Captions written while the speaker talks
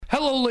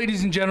Hello,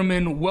 ladies and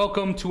gentlemen.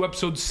 Welcome to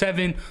episode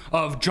 7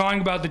 of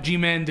Drawing About the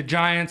G-Men, the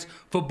Giants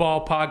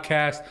Football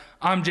Podcast.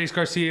 I'm Jace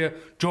Garcia,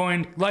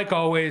 joined, like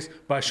always,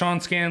 by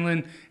Sean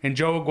Scanlon and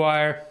Joe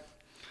Aguirre.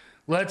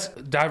 Let's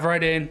dive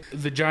right in.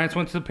 The Giants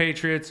went to the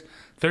Patriots.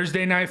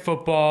 Thursday Night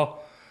Football.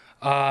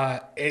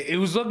 It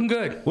was looking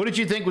good. What did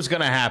you think was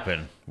going to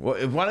happen?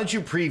 Why don't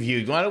you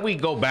preview? Why don't we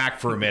go back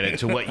for a minute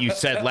to what you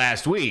said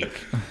last week?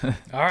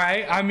 All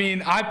right. I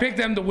mean, I picked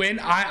them to win.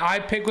 I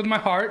pick with my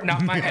heart,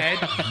 not my head.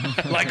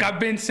 Like I've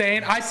been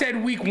saying. I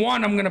said week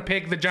 1 I'm going to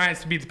pick the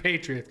Giants to beat the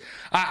Patriots.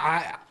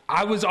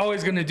 I was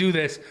always going to do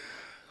this.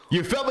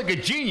 You felt like a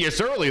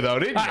genius early, though,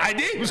 didn't you? I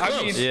did. It was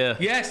close.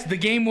 Yes, the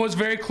game was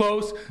very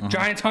close.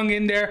 Giants hung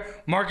in there.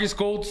 Marcus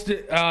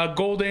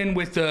Golden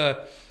with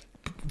the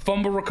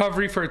fumble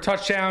recovery for a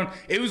touchdown.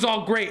 It was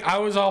all great. I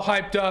was all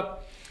hyped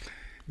up.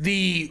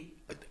 The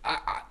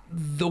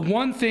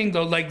one thing,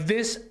 though, like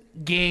this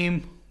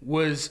game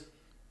was,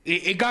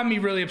 it got me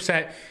really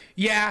upset.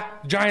 Yeah,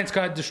 Giants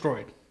got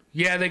destroyed.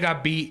 Yeah, they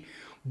got beat.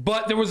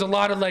 But there was a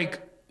lot of, like,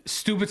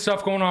 stupid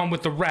stuff going on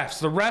with the refs.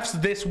 The refs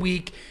this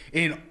week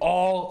in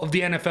all of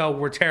the NFL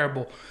were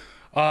terrible.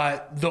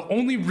 The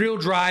only real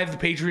drive the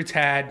Patriots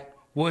had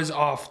was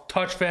off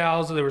touch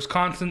fouls. There was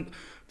constant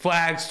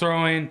flags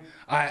throwing.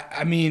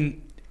 I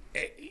mean,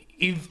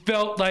 it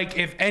felt like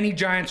if any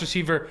Giants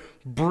receiver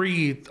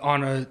breathed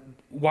on a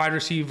wide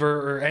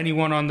receiver or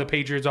anyone on the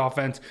Patriots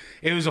offense,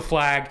 it was a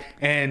flag,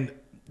 and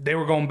they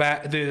were going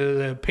back.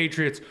 The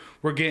Patriots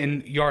were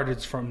getting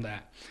yardage from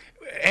that.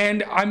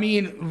 And, I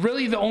mean,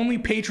 really the only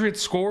Patriots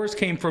scores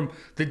came from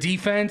the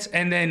defense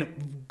and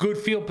then good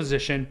field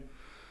position.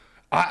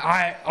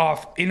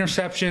 Off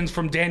interceptions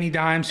from Danny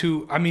Dimes,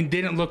 who, I mean,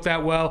 didn't look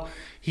that well.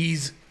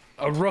 He's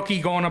a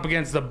rookie going up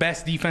against the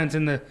best defense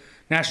in the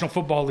National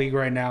Football League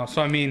right now.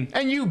 So, I mean...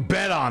 And you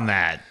bet on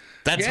that.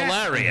 That's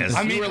hilarious.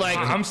 I mean, you were like,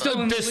 I'm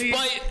still in the league.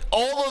 Despite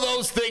all of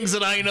those things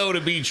that I know to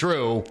be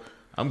true,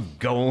 I'm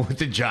going with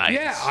the Giants.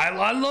 Yeah,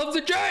 I love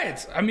the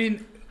Giants. I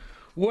mean,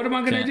 what am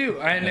I going to do?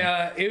 And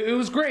it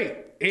was great.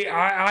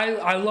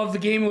 I love the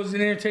game. It was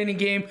an entertaining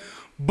game.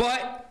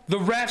 But the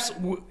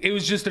refs, it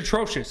was just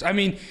atrocious. I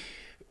mean,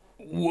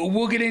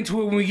 we'll get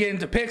into it when we get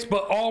into picks,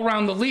 but all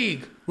around the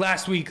league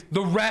last week,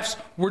 the refs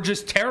were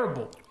just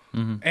terrible.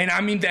 Mm-hmm. And,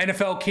 I mean, the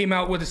NFL came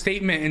out with a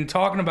statement and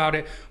talking about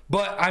it.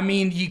 But, I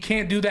mean, you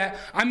can't do that.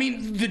 I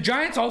mean, the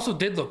Giants also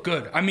did look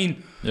good. I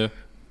mean,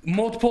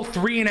 multiple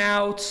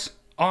 3-and-outs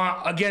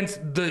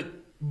against the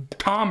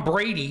Tom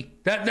Brady.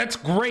 That's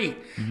great.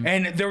 Mm-hmm.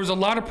 And there was a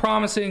lot of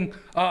promising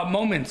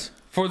moments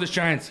for this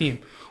Giants team.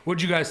 What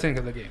did you guys think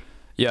of the game?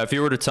 Yeah, if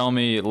you were to tell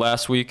me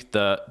last week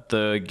that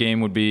the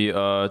game would be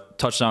a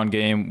touchdown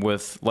game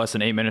with less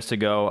than 8 minutes to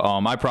go,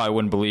 I probably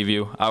wouldn't believe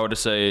you. I would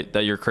say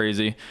that you're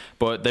crazy.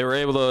 But they were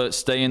able to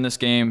stay in this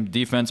game.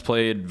 Defense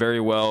played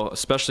very well,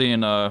 especially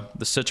in the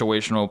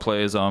situational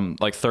plays,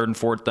 like 3rd and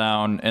 4th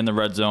down in the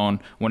red zone.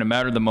 When it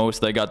mattered the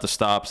most, they got the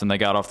stops and they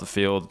got off the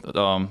field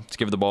to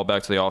give the ball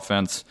back to the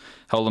offense,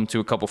 held them to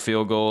a couple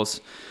field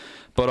goals.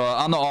 But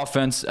on the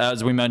offense,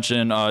 as we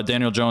mentioned,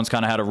 Daniel Jones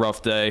kind of had a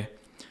rough day.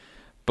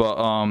 But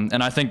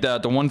and I think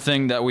that the one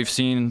thing that we've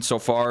seen so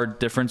far,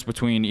 difference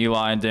between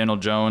Eli and Daniel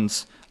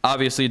Jones,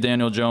 obviously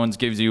Daniel Jones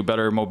gives you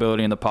better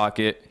mobility in the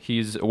pocket.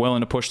 He's willing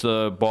to push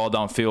the ball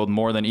downfield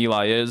more than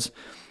Eli is.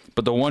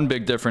 But the one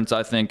big difference,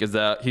 I think, is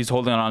that he's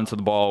holding on to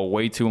the ball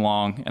way too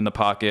long in the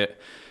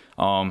pocket.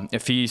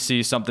 If he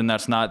sees something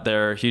that's not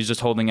there, he's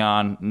just holding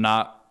on,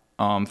 not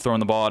throwing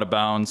the ball out of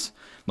bounds.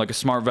 Like a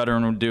smart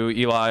veteran would do,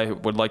 Eli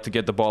would like to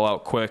get the ball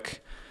out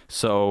quick.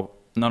 So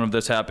none of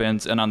this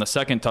happens. And on the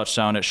second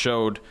touchdown, it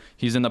showed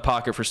he's in the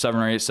pocket for 7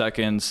 or 8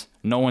 seconds.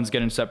 No one's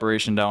getting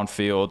separation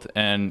downfield,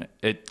 and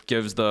it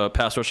gives the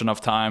pass rush enough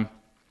time.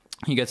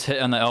 He gets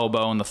hit on the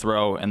elbow in the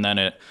throw, and then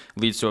it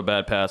leads to a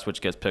bad pass,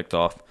 which gets picked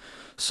off.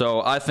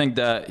 So I think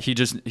that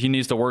he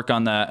needs to work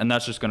on that, and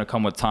that's just going to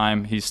come with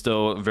time. He's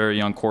still a very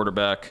young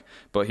quarterback,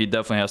 but he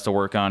definitely has to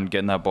work on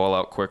getting that ball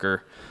out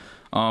quicker.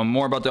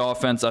 More about the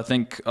offense, I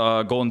think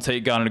Golden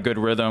Tate got in a good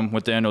rhythm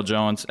with Daniel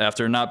Jones.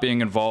 After not being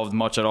involved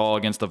much at all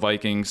against the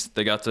Vikings,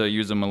 they got to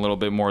use him a little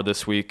bit more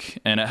this week.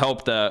 And it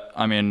helped that,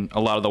 I mean, a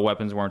lot of the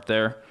weapons weren't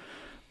there.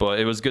 But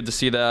it was good to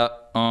see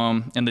that.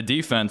 And the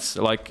defense,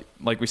 like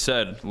we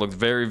said, looked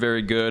very,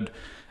 very good.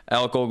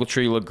 Alec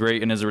Ogletree looked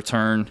great in his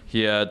return.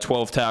 He had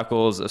 12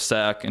 tackles, a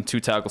sack, and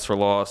 2 tackles for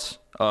loss.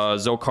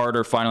 Zoe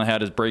Carter finally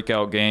had his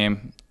breakout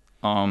game.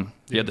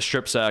 He had the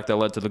strip sack that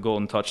led to the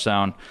golden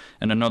touchdown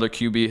and another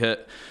QB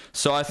hit.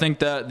 So I think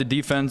that the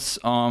defense,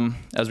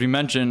 as we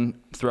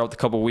mentioned throughout the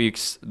couple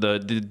weeks, the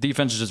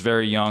defense is just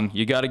very young.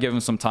 You got to give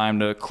them some time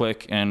to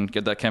click and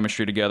get that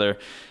chemistry together.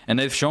 And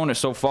they've shown it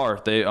so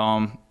far. They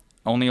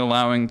only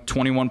allowing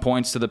 21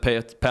 points to the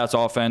Pats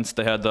offense.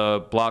 They had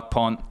the block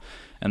punt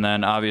and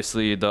then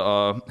obviously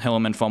the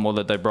Hilliman fumble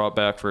that they brought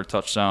back for a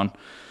touchdown.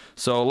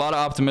 So a lot of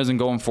optimism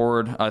going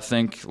forward. I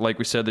think, like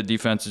we said, the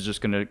defense is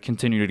just going to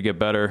continue to get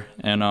better.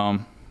 And,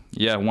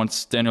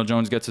 once Daniel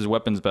Jones gets his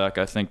weapons back,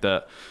 I think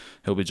that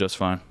he'll be just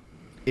fine.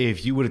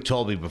 If you would have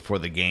told me before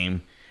the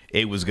game,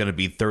 it was going to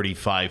be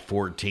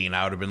 35-14.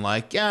 I would have been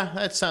like, yeah,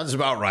 that sounds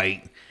about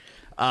right.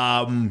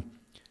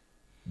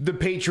 The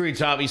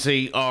Patriots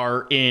obviously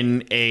are at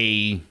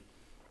a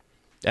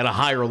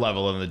higher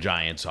level than the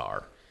Giants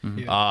are.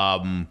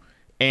 Mm-hmm.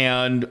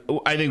 And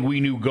I think we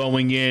knew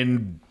going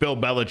in, Bill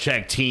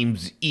Belichick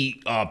teams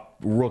eat up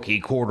rookie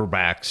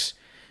quarterbacks.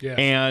 Yeah.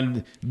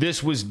 And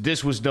this was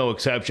no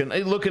exception.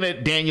 Looking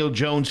at Daniel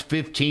Jones,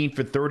 15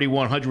 for 31,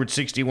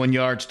 161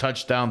 yards,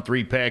 touchdown,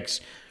 3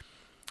 picks.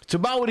 It's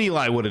about what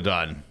Eli would have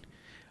done.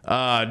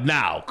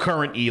 Now,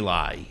 current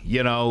Eli,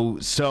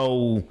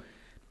 so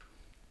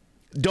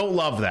don't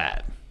love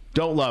that.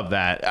 Don't love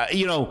that.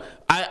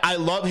 I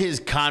love his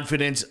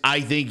confidence.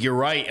 I think you're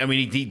right. I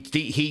mean,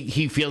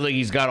 he feels like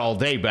he's got all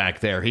day back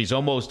there. He's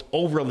almost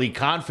overly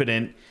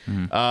confident,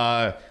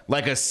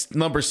 like a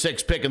number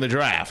 6 pick in the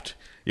draft.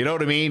 You know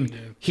what I mean? Yeah.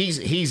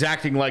 He's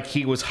acting like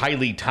he was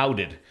highly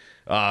touted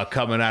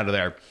coming out of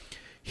there.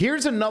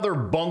 Here's another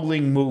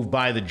bungling move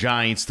by the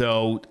Giants,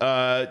 though.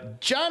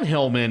 Jonathan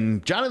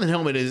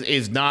Hillman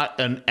is not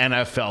an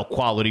NFL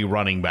quality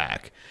running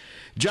back.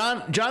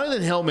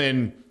 Jonathan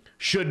Hillman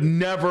should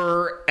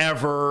never,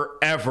 ever,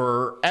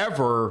 ever,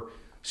 ever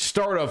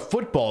start a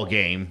football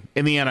game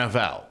in the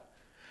NFL.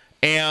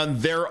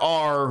 And there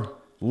are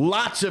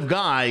lots of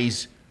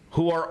guys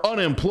who are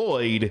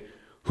unemployed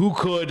who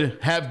could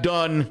have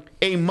done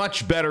a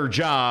much better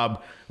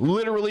job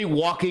literally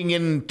walking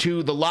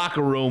into the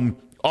locker room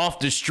off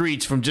the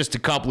streets from just a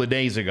couple of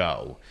days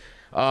ago.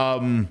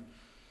 I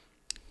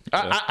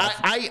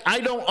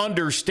don't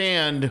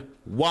understand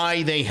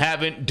why they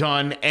haven't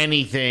done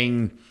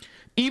anything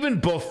even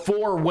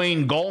before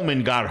Wayne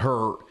Gallman got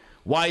hurt,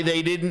 why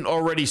they didn't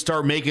already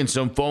start making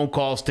some phone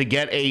calls to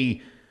get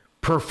a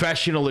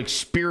professional,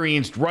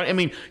 experienced run. I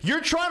mean,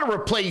 you're trying to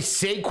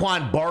replace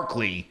Saquon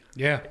Barkley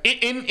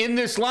in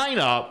this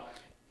lineup,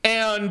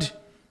 and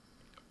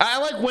I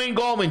like Wayne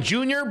Gallman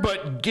Jr.,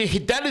 but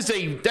that is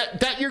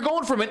that you're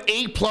going from an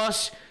A+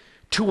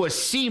 to a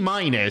C-,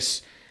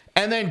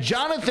 and then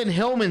Jonathan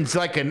Hillman's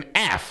like an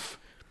F.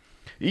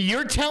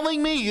 You're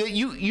telling me that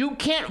you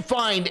can't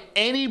find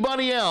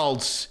anybody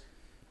else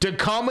to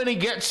come in and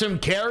get some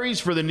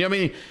carries for the. I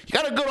mean, you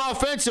got a good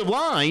offensive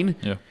line.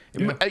 Yeah.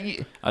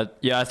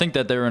 I think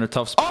that they were in a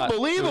tough spot.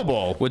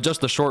 Unbelievable. With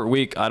just a short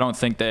week, I don't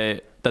think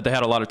that they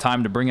had a lot of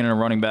time to bring in a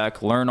running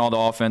back, learn all the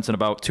offense in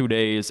about 2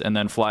 days, and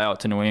then fly out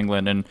to New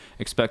England and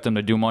expect them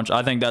to do much.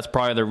 I think that's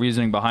probably the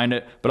reasoning behind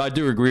it. But I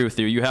do agree with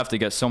you. You have to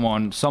get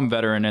some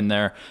veteran in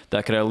there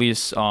that could at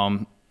least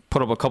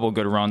put up a couple of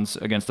good runs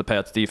against the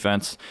Pats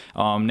defense.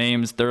 There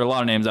are a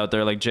lot of names out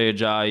there like Jay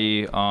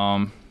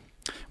Ajayi.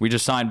 We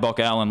just signed Buck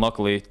Allen,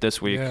 luckily,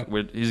 this week. Yeah.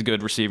 He's a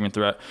good receiving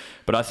threat.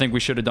 But I think we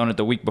should have done it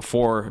the week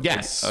before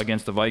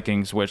against the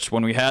Vikings, which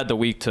when we had the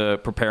week to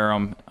prepare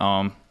them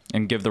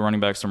and give the running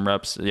back some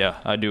reps,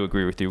 I do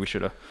agree with you. We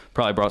should have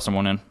probably brought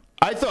someone in.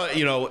 I thought,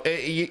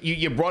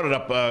 you brought it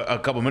up a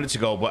couple minutes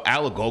ago, but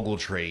Alec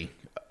Ogletree,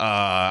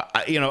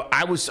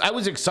 I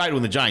was excited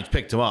when the Giants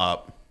picked him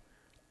up.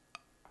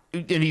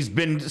 And he's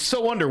been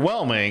so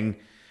underwhelming.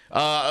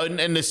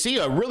 And to see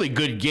a really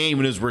good game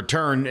in his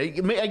return,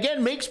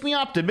 again, makes me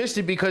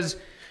optimistic because,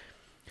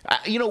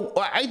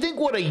 I think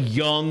what a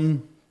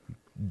young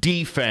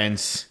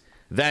defense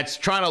that's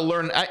trying to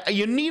learn,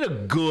 you need a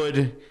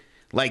good,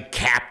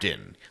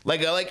 captain.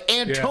 Like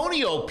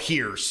Antonio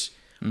Pierce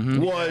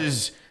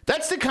was,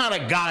 that's the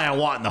kind of guy I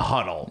want in the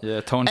huddle.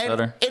 Yeah, tone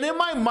setter. And in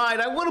my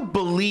mind, I want to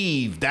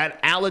believe that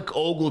Alec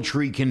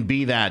Ogletree can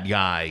be that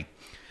guy.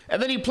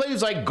 And then he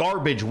plays like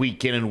garbage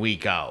week in and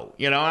week out.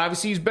 And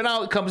obviously he's been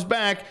out, comes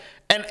back,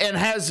 and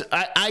has,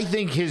 I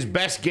think, his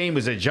best game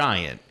as a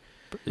Giant.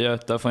 Yeah,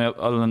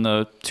 definitely. Other than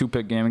the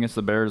 2-pick game against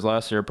the Bears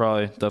last year,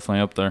 probably definitely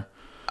up there.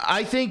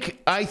 I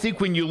think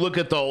when you look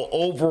at the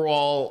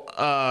overall,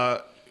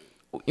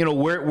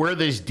 where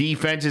this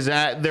defense is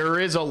at, there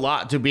is a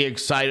lot to be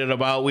excited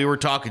about. We were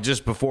talking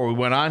just before we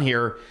went on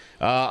here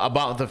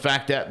about the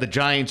fact that the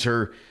Giants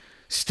are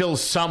still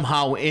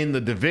somehow in the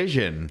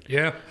division.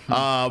 Yeah.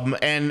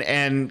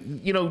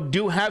 And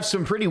do have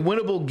some pretty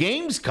winnable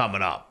games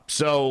coming up.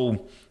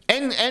 So,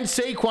 and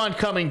Saquon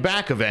coming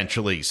back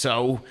eventually.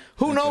 So,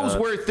 who knows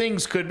where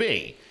things could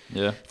be.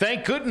 Yeah.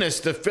 Thank goodness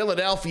the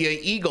Philadelphia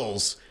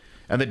Eagles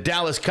and the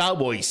Dallas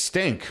Cowboys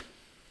stink.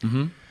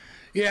 Mm-hmm.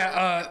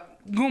 Yeah,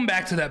 going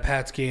back to that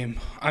Pats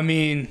game, I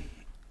mean,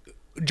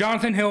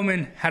 Jonathan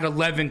Hillman had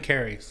 11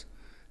 carries.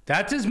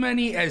 That's as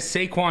many as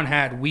Saquon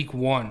had week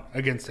 1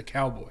 against the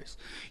Cowboys.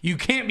 You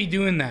can't be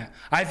doing that.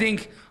 I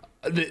think,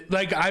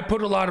 I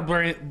put a lot of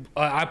blame.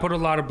 I put a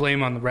lot of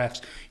blame on the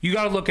refs. You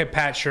got to look at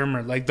Pat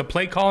Shurmur. The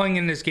play calling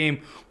in this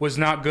game was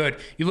not good.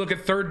 You look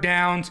at third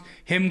downs,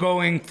 him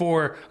going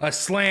for a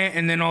slant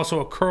and then also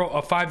a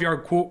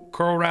 5-yard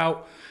curl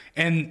route,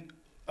 and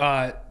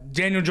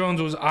Daniel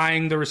Jones was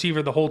eyeing the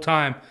receiver the whole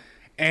time,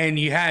 and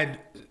you had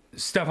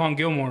Stephon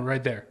Gilmore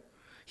right there.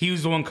 He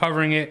was the one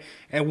covering it,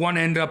 and one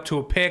ended up to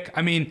a pick.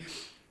 I mean,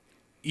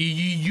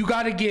 you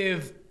got to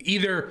give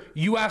either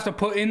you have to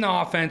put in the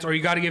offense or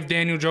you got to give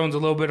Daniel Jones a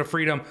little bit of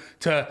freedom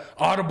to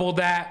audible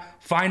that,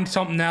 find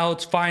something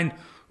else, find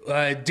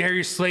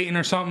Darius Slayton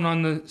or something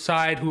on the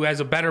side who has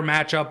a better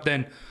matchup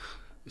than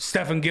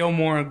Stephen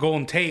Gilmore and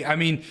Golden Tate. I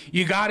mean,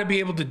 you got to be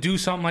able to do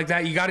something like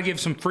that. You got to give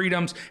some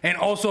freedoms. And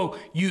also,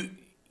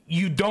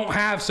 you don't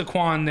have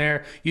Saquon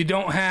there. You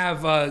don't have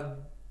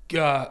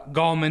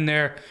Gallman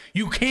there.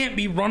 You can't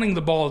be running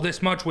the ball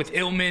this much with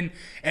Hillman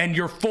and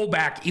your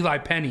fullback, Eli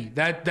Penny.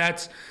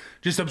 That's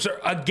just absurd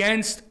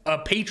against a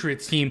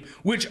Patriots team,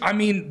 which, I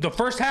mean, the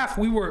first half,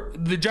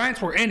 the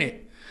Giants were in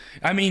it.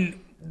 I mean,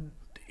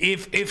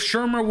 if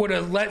Shurmur would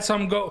have let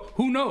some go,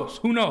 who knows?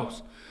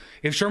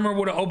 If Shurmur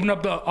would have opened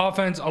up the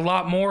offense a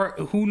lot more,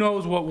 who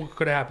knows what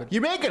could have happened.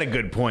 You're making a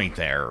good point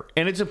there,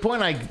 and it's a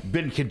point I've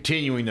been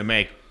continuing to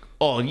make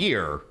all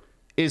year,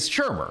 is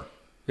Shurmur.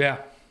 Yeah.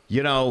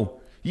 You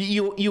know,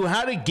 you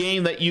had a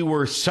game that you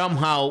were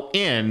somehow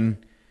in,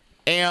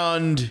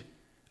 and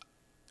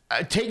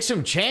take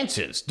some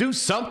chances. Do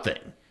something.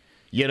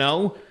 You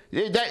know?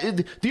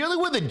 The only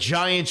way the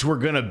Giants were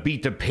going to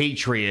beat the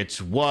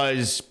Patriots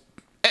was,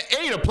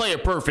 A, to play a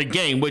perfect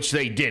game, which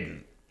they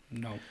didn't.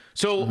 No.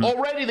 So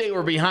already they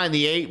were behind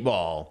the 8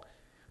 ball.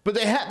 But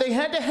they had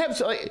to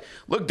have...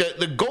 Look,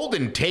 the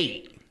Golden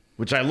Tate,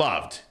 which I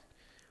loved.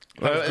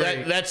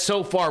 That's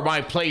so far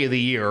my play of the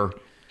year.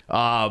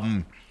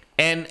 And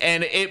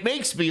it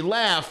makes me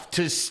laugh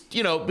to,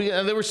 you know,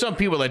 there were some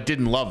people that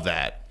didn't love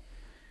that.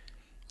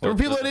 There were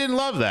people that didn't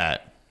love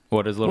that.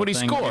 What, his little When he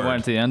thing scored. when he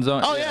went to the end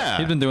zone? Oh, yeah.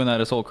 He's been doing that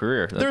his whole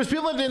career. There was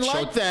people that didn't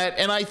like that,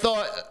 and I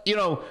thought, you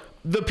know,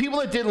 the people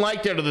that didn't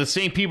like that are the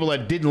same people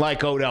that didn't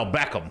like Odell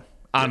Beckham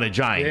on the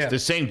Giants. Yeah. The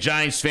same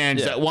Giants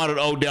fans that wanted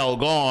Odell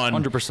gone.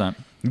 100%.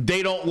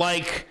 They don't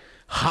like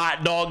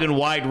hot dog and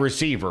wide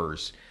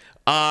receivers.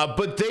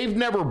 But they've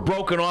never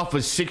broken off a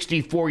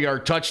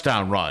 64-yard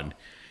touchdown run.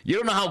 You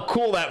don't know how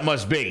cool that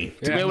must be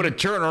to be able to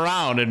turn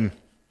around and,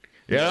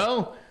 you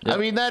know? Yeah. I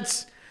mean,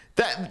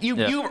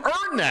 you've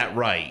earned that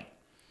right.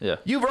 Yeah.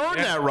 You've earned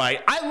that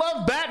right. I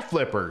love bat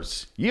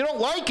flippers. You don't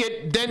like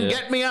it, then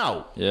get me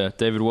out. Yeah,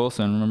 David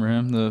Wilson, remember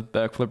him, the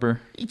back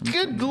flipper?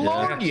 Good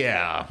Lord,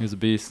 yeah. He was a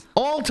beast.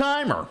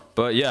 All-timer.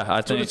 But yeah,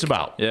 I think what it's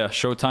about. Yeah,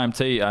 Showtime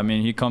Tate. I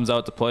mean, he comes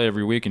out to play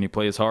every week and he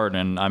plays hard.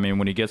 And I mean,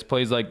 when he gets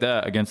plays like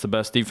that against the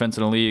best defense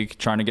in the league,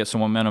 trying to get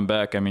some momentum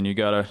back, I mean, you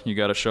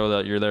gotta show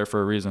that you're there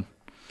for a reason.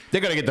 They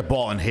got to get the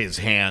ball in his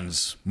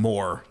hands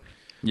more.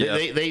 Yeah.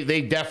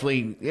 They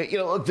definitely, you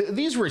know,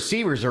 these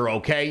receivers are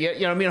okay.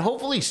 You know, I mean,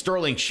 hopefully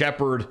Sterling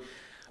Shepard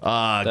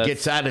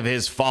gets out of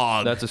his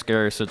fog. That's a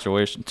scary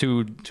situation.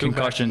 Two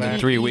concussions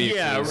in 3 weeks.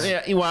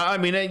 Yeah. Well, I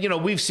mean, you know,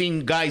 we've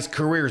seen guys'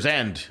 careers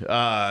end,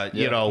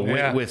 you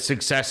know, with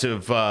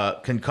successive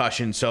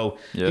concussions. So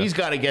he's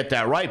got to get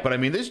that right. But I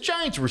mean, this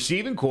Giants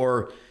receiving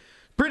core,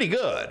 pretty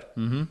good.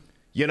 Mm-hmm.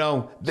 You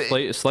know,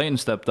 Slayton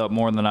stepped up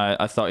more than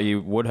I thought he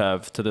would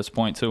have to this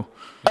point too.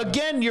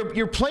 Again,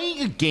 you're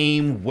playing a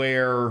game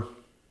where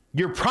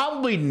you're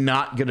probably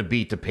not going to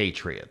beat the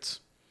Patriots.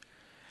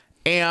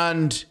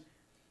 And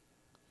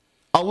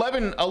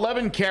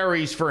 11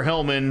 carries for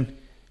Hillman.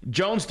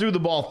 Jones threw the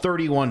ball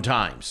 31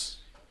 times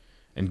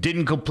and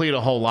didn't complete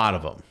a whole lot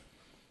of them.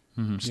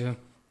 Mm-hmm.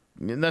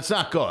 Yeah. And that's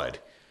not good.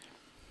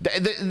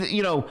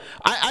 You know,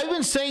 I've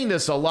been saying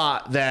this a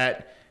lot,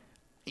 that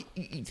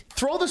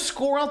throw the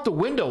score out the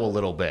window a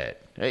little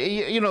bit.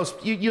 You know,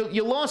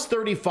 you lost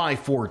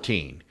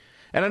 35-14.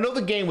 And I know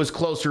the game was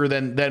closer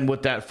than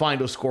what that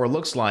final score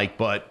looks like,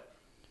 but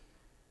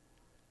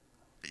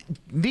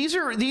these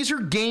are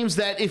games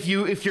that if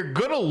you're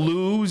gonna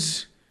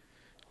lose,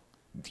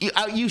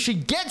 you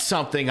should get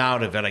something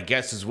out of it, I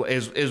guess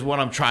is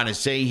what I'm trying to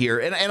say here.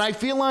 And I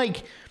feel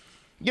like,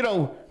 you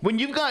know, when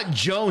you've got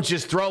Jones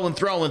just throwing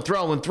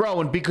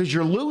because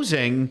you're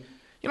losing,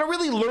 you're not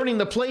really learning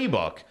the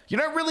playbook. You're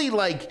not really,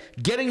 like,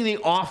 getting the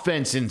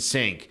offense in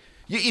sync.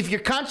 If you're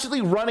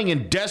constantly running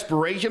in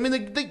desperation, I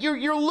mean,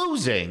 you're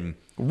losing.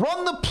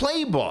 Run the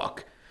playbook.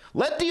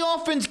 Let the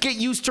offense get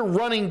used to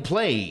running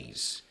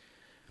plays.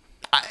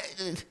 I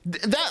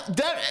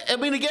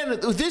mean, again,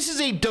 this is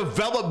a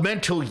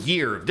developmental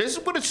year. This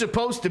is what it's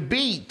supposed to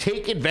be.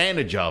 Take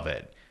advantage of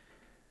it.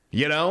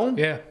 You know?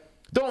 Yeah.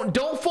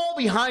 Don't fall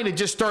behind and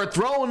just start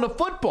throwing the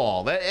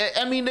football.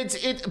 I mean,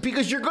 it's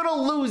because you're going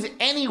to lose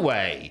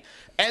anyway,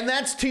 and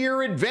that's to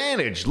your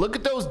advantage. Look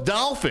at those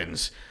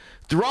Dolphins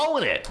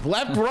throwing it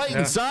left, right,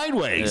 and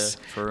sideways.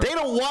 Yeah, they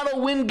don't want to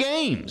win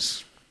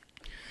games.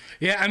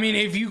 Yeah, I mean,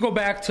 if you go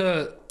back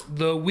to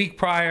the week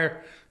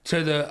prior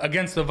to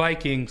against the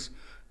Vikings,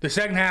 the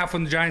second half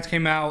when the Giants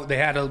came out, they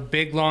had a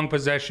big long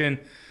possession.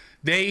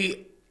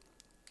 They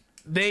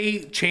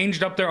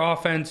changed up their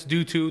offense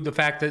due to the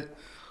fact that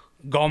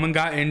Gallman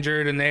got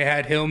injured, and they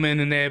had Hillman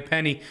and they had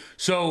Penny.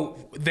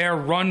 So their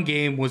run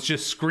game was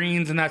just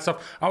screens and that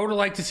stuff. I would have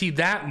liked to see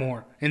that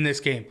more in this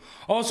game.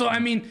 Also, I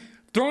mean,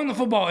 throwing the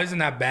football isn't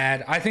that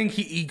bad. I think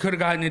he could have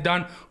gotten it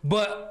done.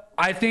 But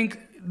I think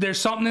there's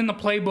something in the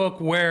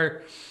playbook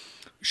where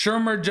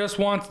Shurmur just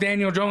wants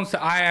Daniel Jones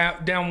to eye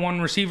down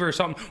one receiver or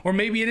something. Or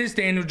maybe it is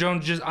Daniel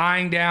Jones just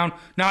eyeing down,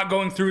 not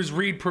going through his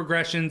read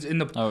progressions in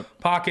the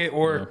pocket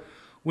or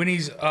when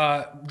he's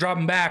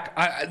dropping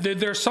back.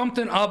 There's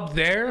something up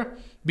there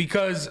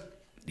because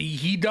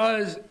he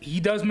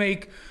does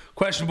make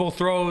questionable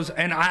throws,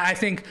 and I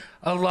think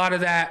a lot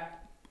of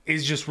that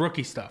is just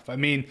rookie stuff. I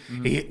mean,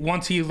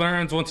 once he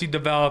learns, once he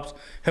develops,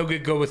 he'll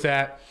get good with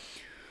that.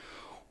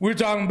 We're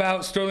talking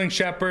about Sterling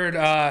Shepard.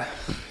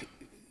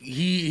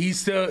 He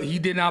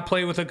did not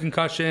play with a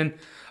concussion.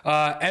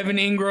 Evan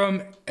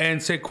Ingram and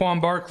Saquon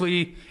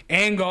Barkley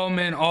and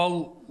Gallman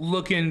all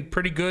looking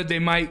pretty good. They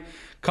might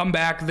come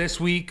back this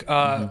week.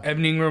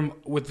 Evan Ingram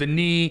with the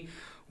knee,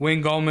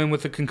 Wayne Gallman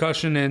with the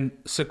concussion, and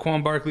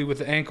Saquon Barkley with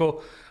the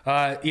ankle.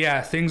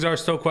 Things are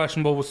still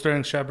questionable with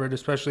Sterling Shepard,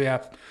 especially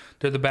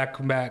after the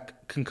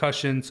back-to-back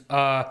concussions.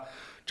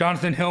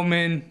 Jonathan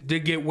Hillman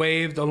did get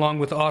waived along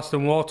with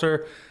Austin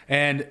Walter,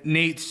 and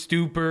Nate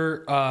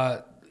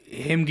Stupar,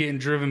 him getting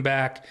driven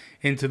back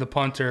into the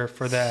punter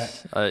for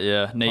that.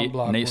 Nate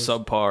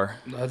subpar.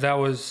 That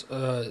was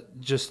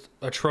just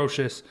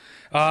atrocious.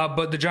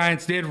 But the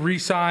Giants did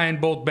re-sign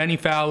both Benny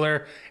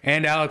Fowler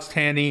and Alex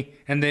Tanney,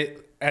 and they,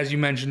 as you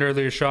mentioned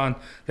earlier, Sean,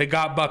 they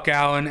got Buck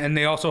Allen, and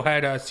they also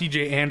had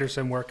C.J.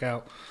 Anderson work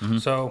out.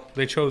 So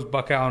they chose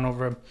Buck Allen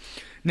over him.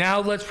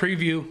 Now let's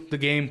preview the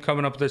game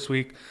coming up this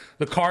week.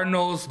 The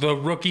Cardinals, the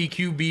rookie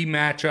QB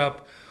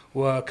matchup,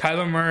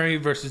 Kyler Murray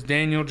versus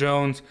Daniel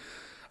Jones.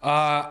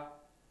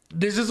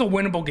 This is a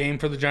winnable game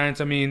for the Giants.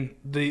 I mean,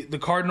 the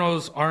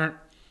Cardinals aren't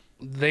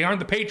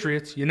the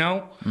Patriots, you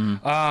know?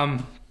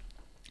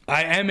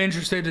 I am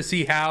interested to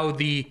see how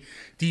the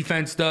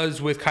defense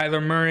does with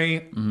Kyler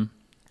Murray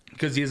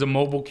because he is a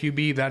mobile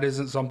QB. That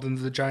isn't something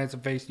that the Giants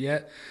have faced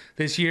yet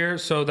this year,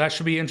 so that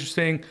should be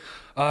interesting.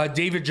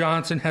 David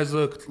Johnson has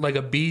looked like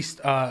a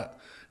beast.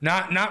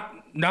 Not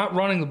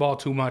running the ball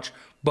too much,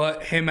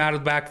 but him out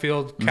of the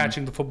backfield,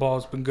 catching the football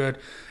has been good.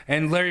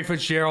 And Larry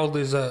Fitzgerald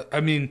is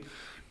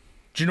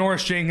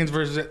Janoris Jenkins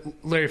versus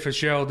Larry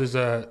Fitzgerald is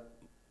a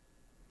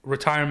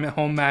retirement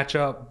home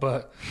matchup,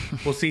 but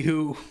we'll see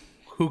who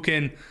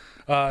can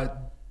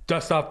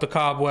dust off the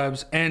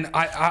cobwebs. And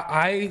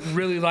I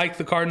really like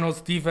the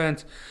Cardinals'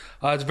 defense.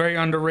 It's very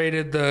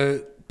underrated.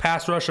 The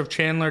pass rush of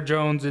Chandler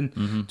Jones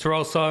and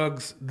Terrell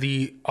Suggs,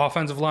 the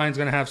offensive line is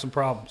going to have some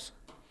problems.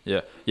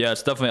 Yeah,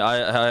 it's definitely.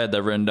 I had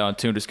that written down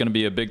too. It's going to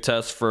be a big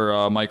test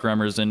for Mike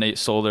Remmers and Nate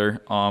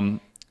Solder.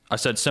 I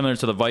said similar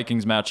to the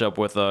Vikings matchup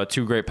with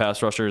two great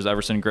pass rushers,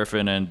 Everson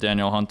Griffin and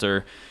Daniel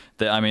Hunter.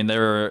 They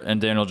were in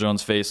Daniel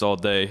Jones' face all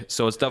day.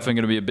 So it's definitely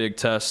going to be a big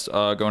test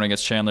going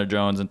against Chandler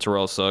Jones and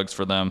Terrell Suggs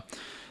for them.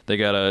 They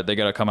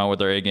gotta come out with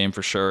their A game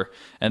for sure.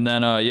 And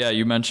then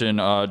you mentioned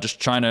just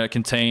trying to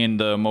contain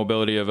the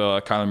mobility of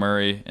Kyler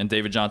Murray and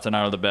David Johnson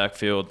out of the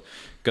backfield.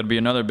 Going to be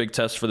another big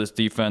test for this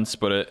defense,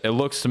 but it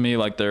looks to me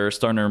like they're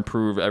starting to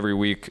improve every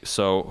week.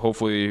 So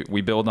hopefully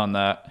we build on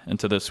that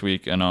into this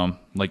week. And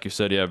like you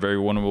said, very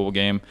winnable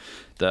game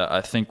that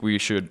I think we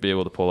should be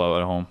able to pull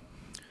out at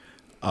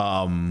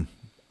home.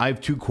 I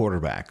have two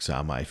quarterbacks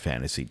on my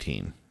fantasy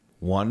team.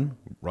 One,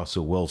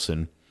 Russell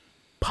Wilson,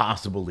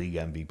 possible league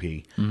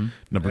MVP.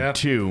 Number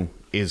two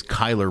is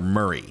Kyler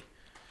Murray.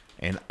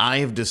 And I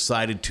have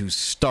decided to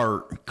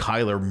start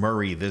Kyler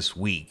Murray this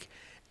week.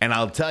 And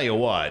I'll tell you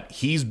what,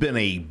 he's been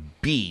a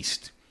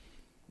beast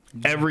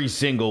every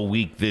single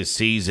week this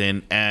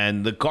season.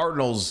 And the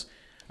Cardinals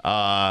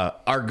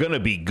are going to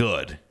be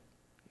good.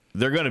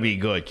 They're going to be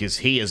good because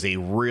he is a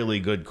really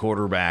good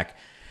quarterback.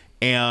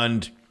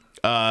 And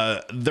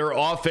their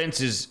offense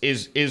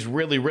is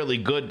really, really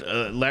good.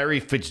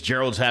 Larry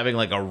Fitzgerald's having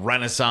like a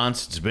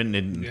renaissance. It's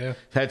been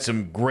had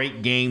some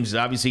great games.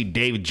 Obviously,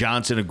 David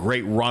Johnson, a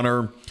great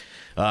runner.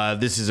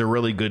 This is a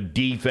really good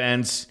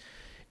defense.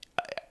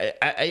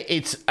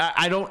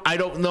 I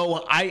don't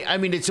know. I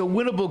mean, it's a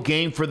winnable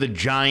game for the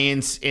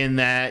Giants in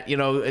that,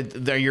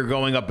 you're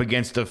going up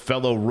against a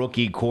fellow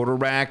rookie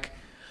quarterback.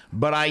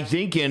 But I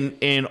think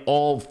in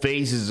all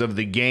phases of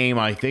the game,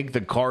 I think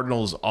the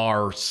Cardinals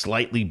are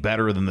slightly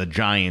better than the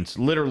Giants,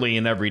 literally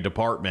in every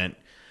department.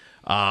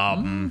 I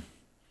don't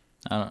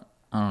know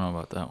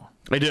about that one.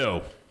 I do.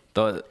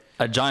 The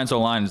Giants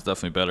O-line is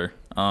definitely better.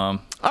 All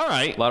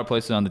right. A lot of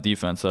places on the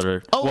defense that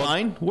are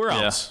O-line. Where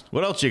else?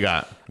 What else you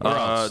got? Where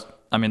else?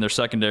 I mean, their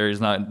secondary is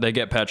not. They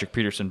get Patrick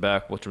Peterson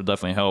back, which will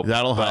definitely help.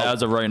 That'll help. But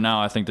as of right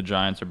now, I think the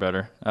Giants are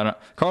better.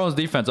 Cardinals'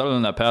 defense, other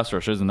than that pass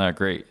rush, isn't that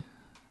great.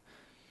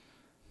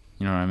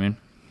 You know what I mean?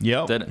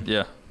 Yep.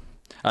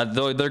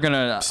 They're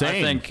gonna.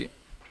 Same.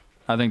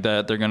 I think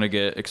that they're gonna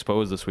get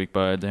exposed this week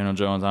by Daniel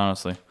Jones.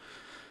 Honestly,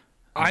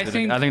 I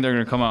think they're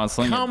gonna come out and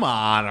sling it. Come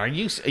on, are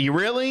you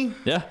really?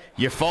 Yeah.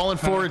 You're falling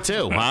for it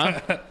too,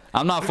 huh?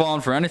 I'm not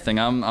falling for anything.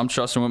 I'm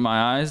trusting with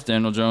my eyes.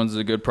 Daniel Jones is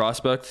a good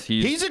prospect.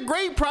 He's a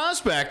great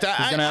prospect.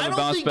 He's gonna have a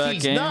bounce back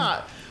game.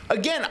 Not.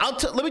 Again,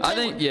 let me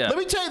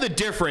tell you the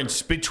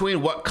difference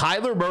between what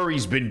Kyler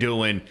Murray's been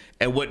doing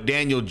and what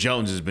Daniel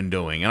Jones has been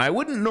doing. And I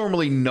wouldn't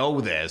normally know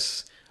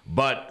this,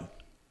 but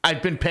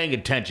I've been paying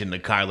attention to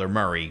Kyler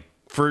Murray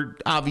for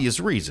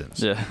obvious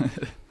reasons. Yeah.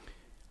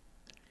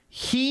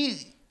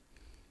 He's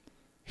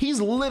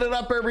lit it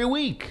up every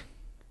week.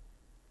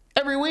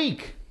 Every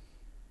week.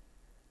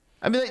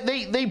 I mean,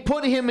 they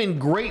put him in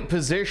great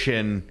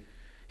position.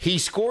 He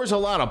scores a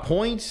lot of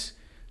points.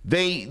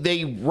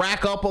 they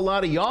rack up a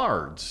lot of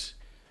yards.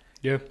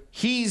 Yeah.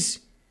 He's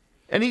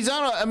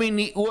on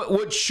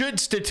what should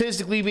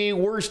statistically be a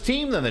worse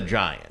team than the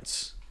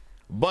Giants.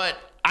 But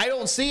I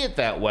don't see it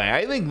that way.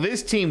 I think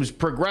this team's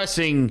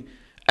progressing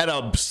at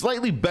a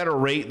slightly better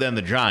rate than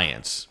the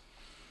Giants.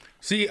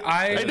 See,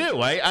 I do.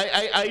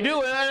 I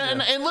do.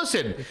 And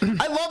listen,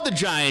 I love the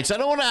Giants. I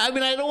don't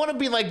want to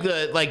be like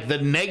the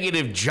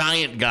negative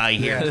Giant guy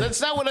here. Yeah. That's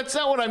not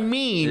what I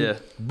mean. Yeah.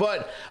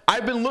 But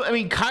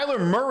Kyler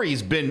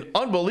Murray's been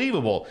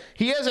unbelievable.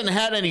 He hasn't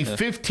had any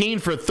 15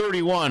 for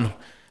 31,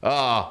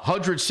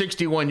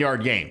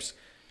 161-yard games.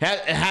 It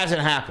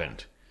hasn't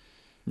happened.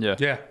 Yeah.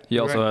 Yeah, He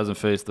you're also right. hasn't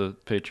faced the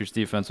Patriots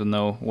defense with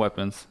no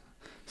weapons.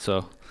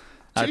 So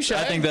I Touche.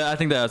 think that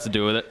has to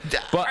do with it.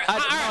 But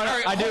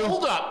I do.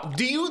 Hold up.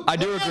 Do you? I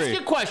do let me agree. ask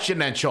you a question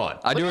then, Sean.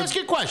 Let me ask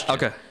you a question.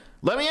 Okay.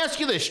 Let me ask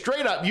you this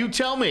straight up. You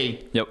tell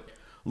me. Yep.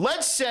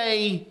 Let's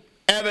say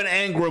Evan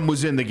Engram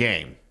was in the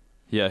game.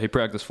 Yeah, he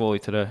practiced fully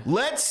today.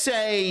 Let's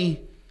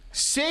say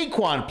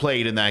Saquon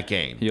played in that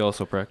game. He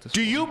also practiced.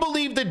 Do you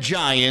believe the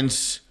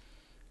Giants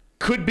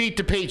could beat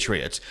the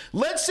Patriots?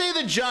 Let's say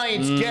the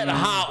Giants get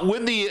hot,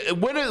 win the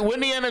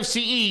NFC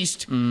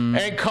East,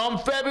 and come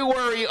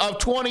February of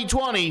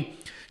 2020,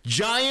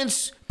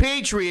 Giants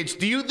Patriots.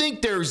 Do you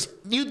think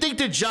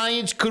the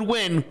Giants could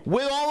win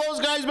with all those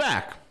guys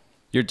back?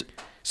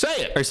 Say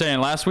it. Are you saying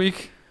last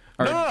week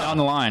or No. down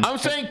the line? I'm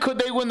saying, could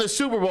they win the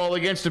Super Bowl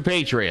against the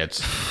Patriots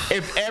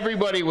if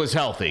everybody was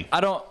healthy?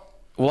 I don't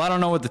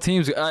know what the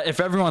teams. If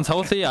everyone's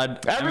healthy,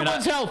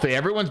 Everyone's healthy.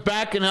 Everyone's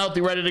back and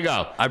healthy, ready to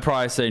go. I'd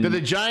probably say Did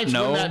the Giants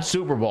no. win that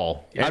Super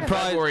Bowl in I'd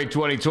probably- February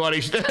 2020?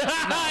 I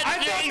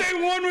thought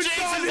they won with Jason's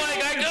Sean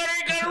like, I got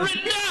it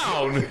written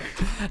down.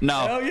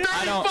 No, yeah.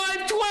 I don't.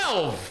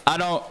 35-12.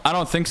 I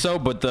don't think so.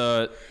 But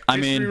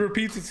History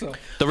repeats itself.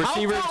 the How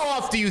receivers. far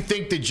off do you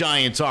think the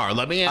Giants are?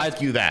 Let me ask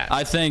you that.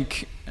 I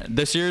think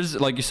this year's,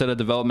 like you said, a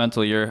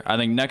developmental year. I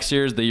think next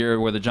year's the year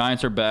where the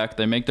Giants are back,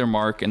 they make their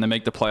mark, and they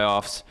make the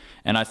playoffs.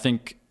 And I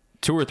think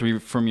 2 or 3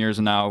 from years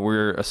now,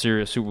 we're a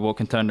serious Super Bowl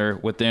contender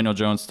with Daniel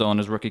Jones still in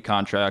his rookie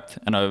contract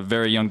and a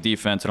very young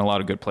defense and a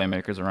lot of good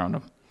playmakers around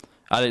him.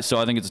 So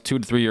I think it's a 2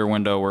 to 3 year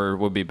window where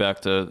we'll be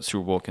back to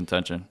Super Bowl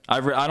contention.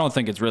 I don't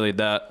think it's really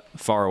that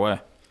far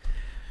away.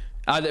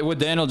 With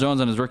Daniel Jones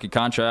on his rookie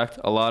contract,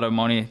 a lot of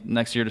money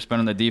next year to spend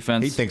on the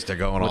defense. he thinks they're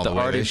going all the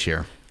way this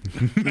year.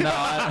 I'm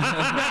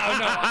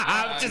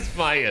just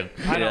playing.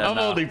 I'm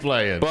only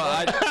playing.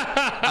 But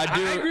I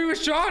do. I agree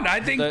with Sean. I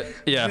think.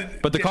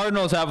 But the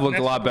Cardinals have looked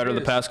a lot better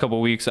the past couple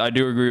weeks. I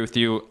do agree with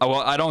you. Well,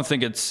 I don't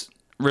think it's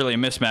really a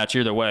mismatch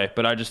either way,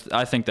 but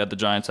I think that the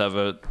Giants have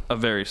a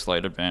very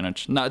slight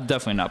advantage.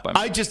 Definitely not by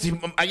much.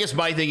 I guess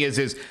my thing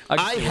is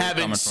I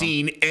haven't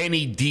seen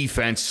any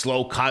defense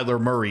slow Kyler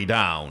Murray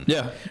down.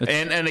 Yeah.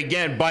 And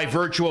again, by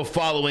virtue of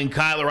following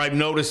Kyler, I've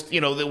noticed,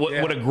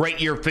 what a great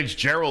year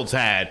Fitzgerald's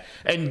had,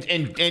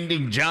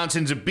 and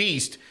Johnson's a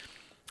beast.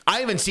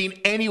 I haven't seen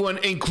anyone,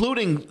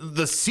 including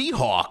the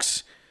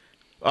Seahawks,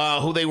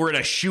 who they were in a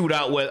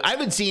shootout with. I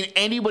haven't seen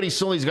anybody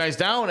slow these guys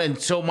down, and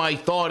so my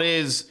thought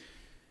is,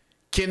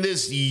 can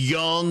this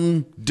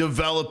young,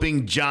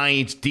 developing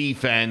Giants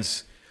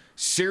defense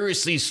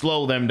seriously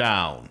slow them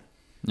down?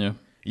 Yeah.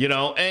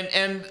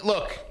 And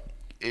look,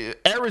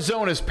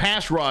 Arizona's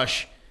pass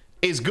rush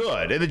is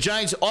good, and the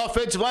Giants'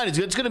 offensive line is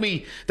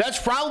good.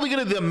 That's probably going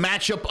to be the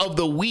matchup of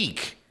the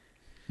week,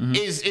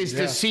 is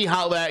to see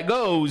how that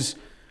goes.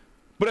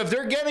 But if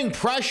they're getting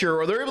pressure,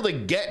 or they're able to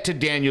get to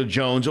Daniel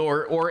Jones,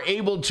 or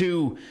able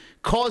to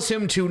cause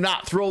him to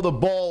not throw the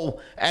ball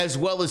as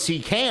well as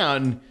he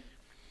can,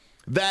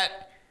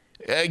 that,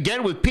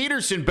 again, with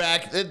Peterson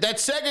back, that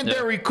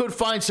secondary could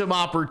find some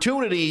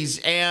opportunities,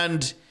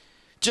 and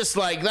just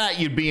like that,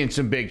 you'd be in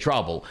some big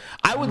trouble.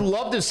 I would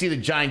love to see the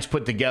Giants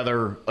put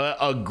together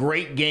a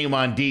great game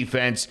on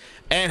defense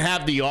and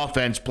have the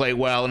offense play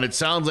well, and it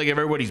sounds like if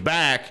everybody's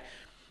back,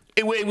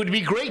 it would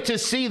be great to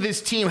see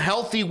this team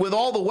healthy with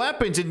all the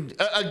weapons and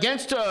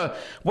against,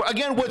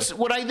 again,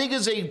 what I think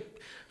is a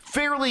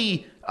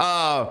fairly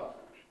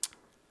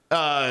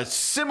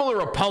similar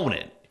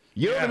opponent.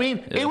 You know what I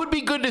mean? Yeah. It would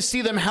be good to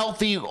see them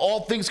healthy.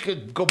 All things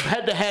could go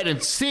head to head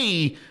and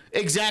see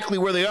exactly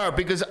where they are.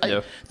 Because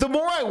the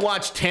more I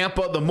watch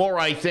Tampa, the more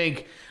I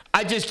think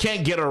I just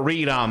can't get a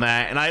read on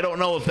that. And I don't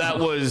know if that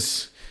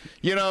was,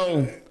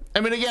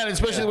 again,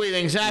 especially the way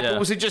things happened.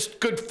 Was it just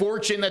good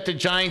fortune that the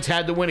Giants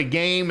had to win a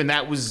game and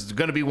that was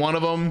going to be one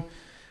of them?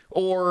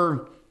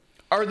 Or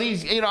are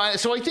these,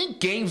 so I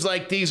think games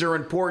like these are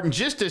important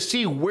just to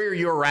see where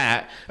you're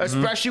at,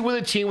 especially with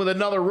a team with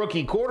another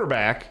rookie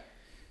quarterback.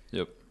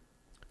 Yep.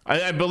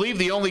 I believe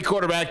the only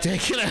quarterback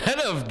taken ahead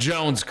of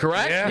Jones,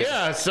 correct?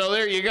 Yeah, so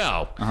there you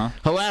go.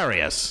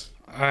 Hilarious.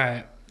 All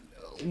right.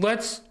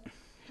 Let's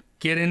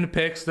get into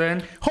picks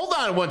then. Hold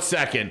on 1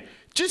 second.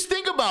 Just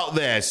think about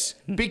this,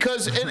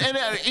 because,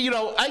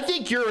 I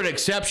think you're an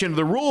exception to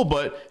the rule,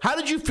 but how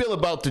did you feel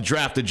about the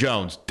draft of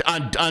Jones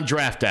on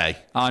draft day?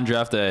 On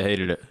draft day, I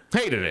hated it.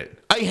 Hated it.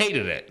 I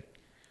hated it.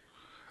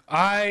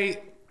 I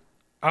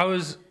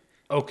was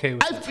okay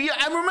with it.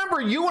 I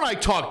remember you and I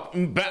talked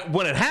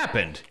when it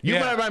happened.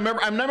 Yeah. I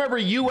remember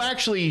you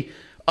actually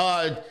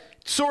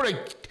sort of.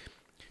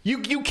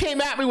 You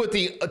came at me with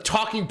the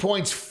talking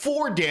points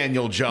for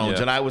Daniel Jones,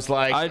 Yeah. and I was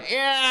like,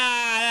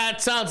 that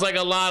sounds like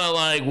a lot of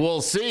like,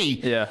 we'll see.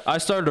 Yeah, I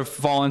started to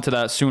fall into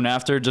that soon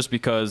after just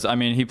because, I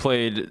mean, he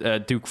played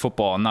at Duke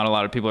football, and not a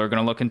lot of people are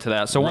going to look into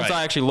that. So once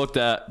Right. I actually looked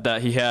at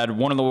that, he had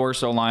one of the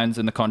worst O-lines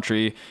in the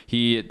country.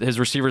 His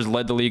receivers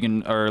led the league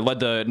led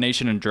the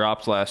nation in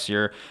drops last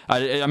year.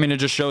 I mean, it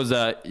just shows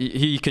that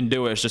he can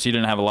do it. It's just he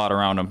didn't have a lot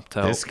around him to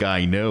help. This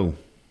guy knew.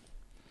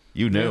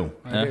 You knew.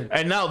 I did.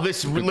 And now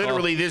this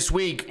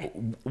week,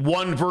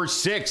 1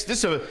 versus 6.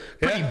 This is a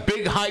pretty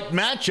big hype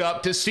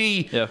matchup to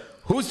see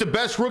who's the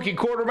best rookie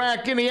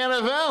quarterback in the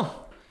NFL.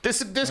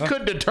 This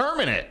could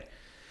determine it.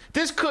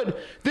 This could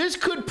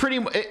pretty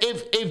much,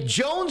 if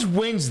Jones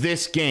wins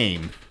this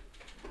game,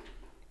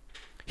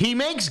 he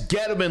makes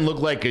Gettleman look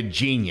like a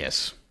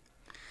genius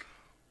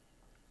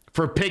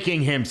for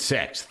picking him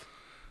 6th.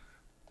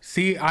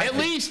 See, At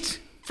least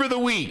for the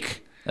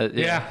week.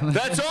 yeah.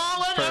 That's all.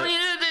 I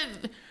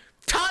mean,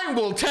 time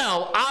will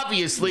tell,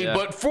 obviously,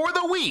 but for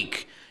the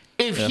week,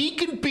 if he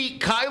can beat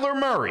Kyler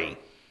Murray,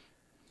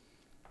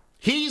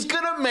 he's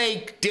going to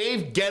make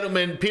Dave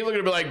Gettleman, people are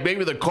going to be like,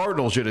 maybe the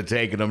Cardinals should have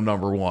taken him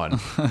number 1.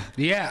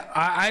 Yeah,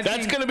 I That's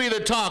think, going to be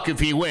the talk if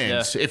he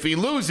wins. Yeah. If he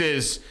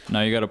loses,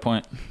 No, you got a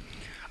point.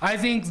 I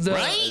think the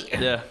right?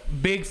 Yeah.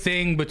 big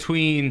thing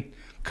between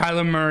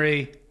Kyler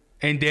Murray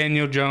and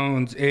Daniel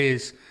Jones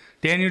is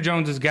Daniel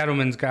Jones is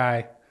Gettleman's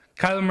guy.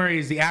 Kyler Murray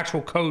is the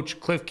actual coach,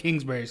 Cliff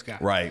Kingsbury's guy.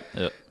 Right.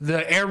 Yeah.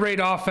 The air raid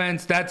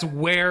offense, that's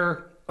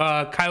where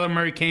Kyler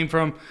Murray came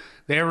from.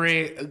 The air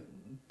raid,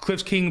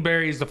 Cliff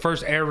Kingsbury is the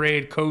first air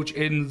raid coach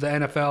in the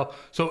NFL.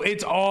 So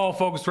it's all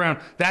focused around,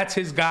 that's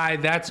his guy.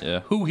 That's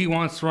who he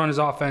wants to run his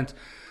offense.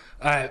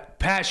 Pat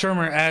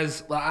Shurmur,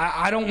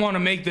 I don't want to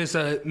make this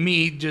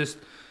me just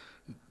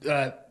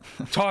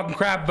talking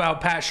crap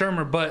about Pat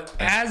Shurmur, but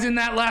as in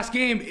that last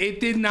game, it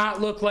did not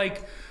look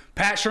like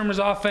Pat Shurmur's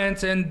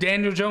offense and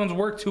Daniel Jones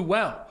worked too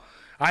well.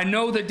 I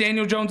know that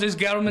Daniel Jones is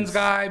Gettleman's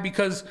guy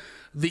because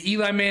the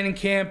Eli Manning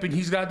camp and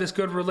he's got this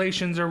good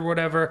relations or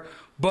whatever,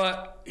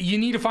 but you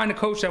need to find a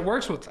coach that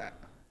works with that.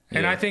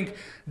 And I think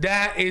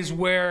that is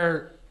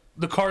where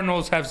the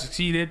Cardinals have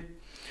succeeded.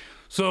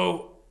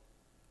 So,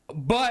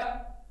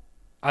 but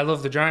I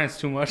love the Giants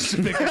too much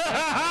to pick.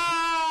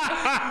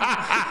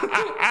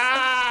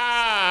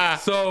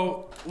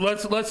 So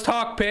let's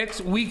talk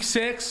picks. Week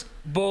 6,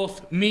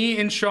 both me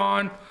and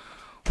Sean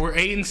were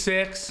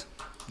 8-6.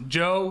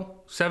 Joe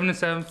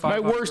 7-7. My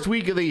worst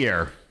week of the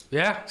year.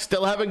 Yeah.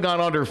 Still haven't gone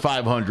under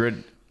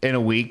 500 in a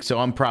week, so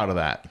I'm proud of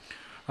that.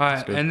 All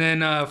right. And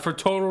then for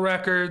total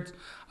records,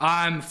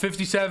 I'm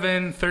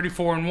 57,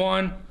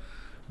 34-1.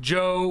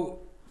 Joe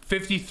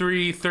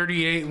 53,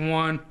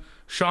 38-1.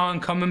 Sean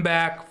coming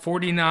back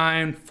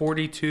 49,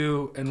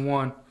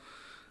 42-1.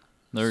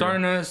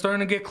 Starting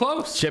to get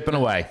close. Chipping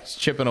away. It's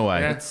chipping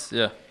away.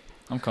 Yeah.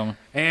 I'm coming.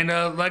 And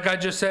like I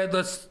just said,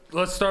 let's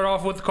start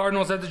off with the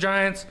Cardinals at the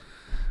Giants.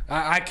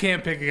 I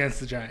can't pick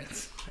against the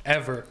Giants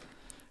ever.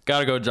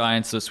 Got to go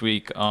Giants this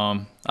week.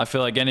 I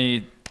feel like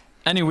any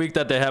week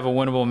that they have a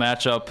winnable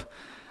matchup,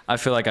 I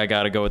feel like I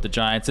got to go with the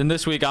Giants. And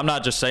this week, I'm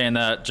not just saying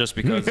that just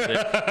because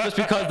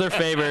they're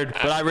favored,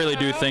 but I really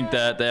do think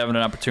that they have an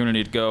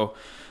opportunity to go.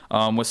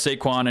 With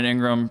Saquon and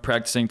Ingram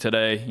practicing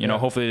today,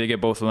 hopefully they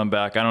get both of them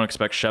back. I don't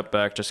expect Shep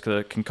back just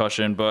because of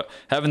concussion, but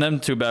having them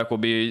two back will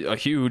be a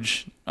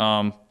huge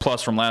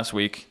plus from last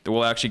week.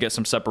 We'll actually get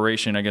some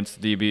separation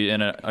against the DB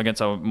and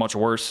against a much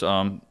worse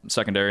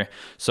secondary.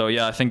 So,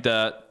 yeah, I think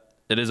that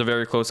it is a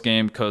very close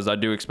game because I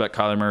do expect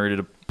Kyler Murray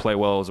to play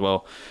well as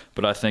well.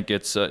 But I think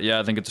it's a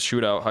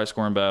shootout,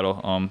 high-scoring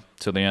battle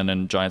to the end,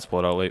 and Giants pull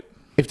it out late.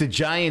 If the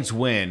Giants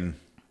win,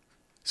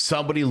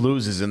 somebody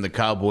loses in the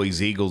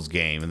Cowboys-Eagles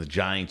game, and the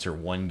Giants are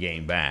 1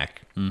 game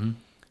back. Mm-hmm.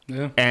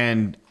 Yeah.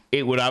 And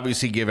it would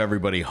obviously give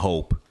everybody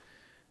hope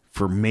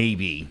for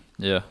maybe.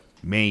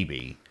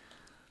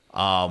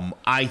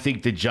 I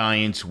think the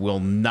Giants will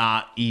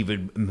not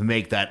even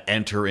make that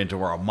enter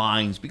into our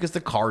minds because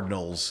the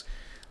Cardinals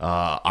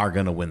are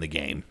going to win the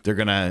game. They're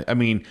going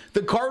to,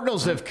 the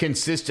Cardinals have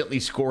consistently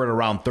scored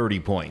around 30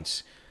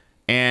 points.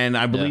 And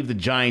I believe the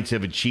Giants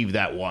have achieved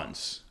that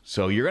once.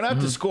 So you're going to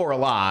have to score a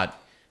lot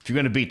if you're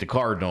going to beat the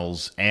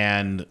Cardinals,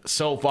 and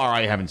so far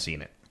I haven't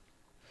seen it.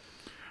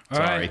 All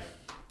Sorry. right.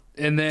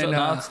 And then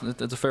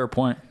That's a fair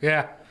point.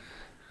 yeah,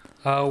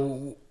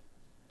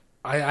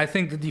 I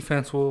think the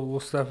defense will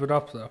step it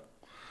up though.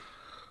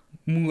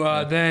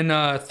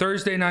 Then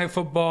Thursday night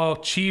football,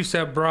 Chiefs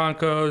at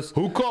Broncos.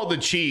 Who called the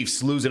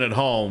Chiefs losing at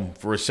home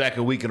for a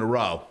second week in a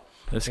row?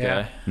 This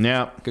Yeah. guy.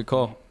 Yeah, Good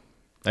call.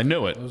 I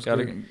knew it. Got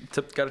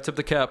to tip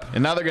the cap.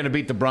 And now they're going to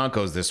beat the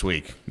Broncos this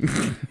week.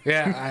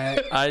 Yeah,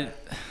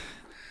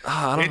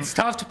 it's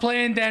tough to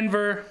play in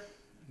Denver,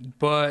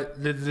 but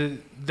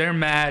they're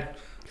mad.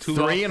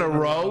 3 in a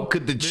row?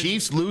 Could the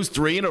Chiefs lose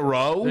 3 in a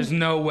row? There's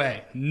no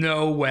way.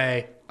 No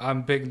way.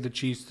 I'm picking the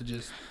Chiefs to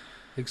just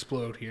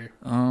explode here.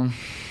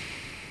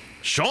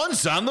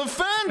 Sean's on the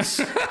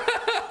fence.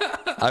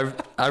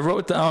 I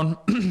wrote down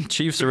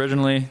Chiefs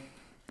originally,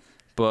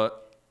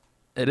 but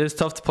it is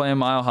tough to play in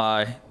Mile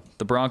High.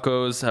 The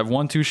Broncos have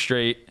won 2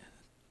 straight.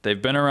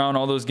 They've been around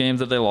all those games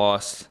that they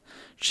lost.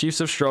 Chiefs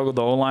have struggled.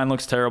 The O-line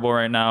looks terrible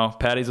right now.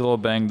 Patty's a little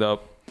banged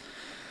up.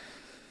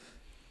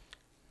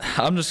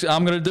 I'm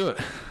going to do it.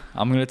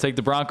 I'm going to take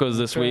the Broncos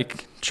this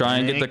week. Try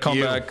and get the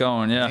comeback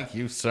going. Yeah. Thank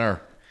you, sir.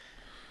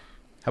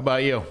 How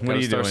about you? What are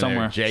you doing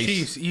somewhere? there, Jace?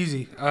 Chiefs,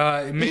 easy.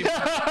 It may,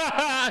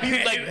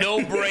 He's like, no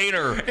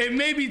brainer. it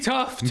may be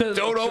tough to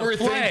Don't overthink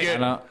play. it.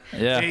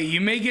 Yeah. Hey, you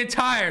may get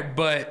tired,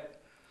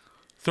 but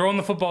throwing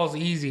the football is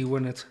easy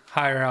when it's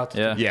higher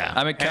altitude. Yeah.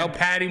 I mean, And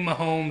Patty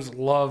Mahomes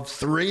loves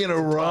 3 in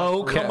a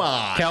row. Come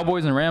on.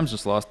 Cowboys and Rams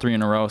just lost 3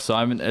 in a row, so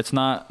I mean, it's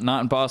not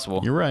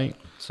impossible. You're right.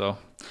 So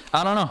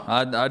I don't know.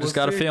 I just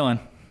got a feeling.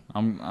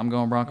 I'm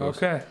going Broncos.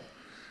 Okay.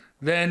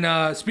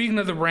 Then speaking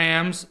of the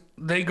Rams,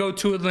 they go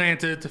to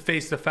Atlanta to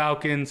face the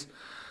Falcons.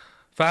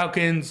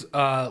 Falcons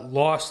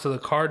lost to the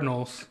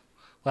Cardinals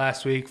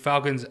last week.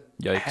 Falcons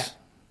Yikes.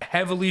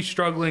 heavily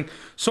struggling.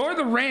 So are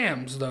the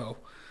Rams, though.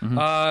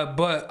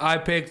 But I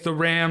picked the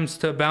Rams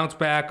to bounce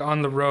back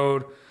on the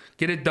road,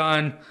 get it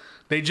done.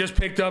 They just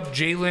picked up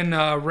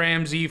Jalen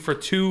Ramsey for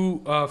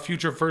 2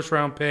 future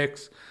first-round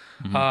picks.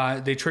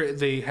 They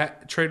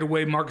traded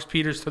away Marcus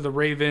Peters to the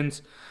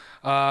Ravens.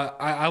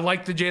 I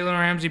like the Jalen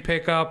Ramsey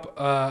pickup.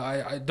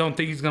 I don't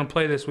think he's going to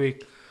play this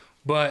week,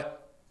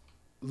 but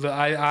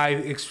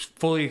I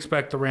fully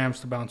expect the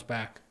Rams to bounce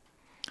back.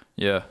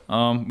 Yeah.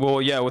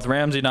 With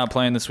Ramsey not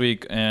playing this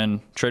week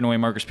and trading away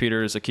Marcus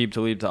Peters, Aqib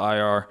Talib to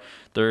IR,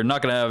 they're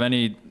not going to have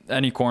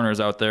any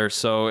corners out there.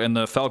 So, and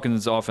the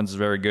Falcons' offense is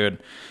very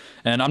good.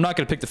 And I'm not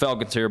going to pick the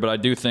Falcons here, but I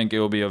do think it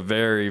will be a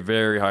very,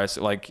 very high,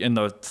 like in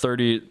the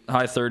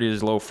high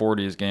 30s, low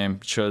 40s game,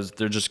 because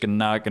there's just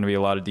not going to be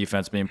a lot of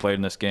defense being played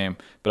in this game.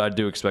 But I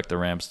do expect the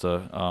Rams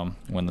to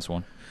win this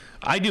one.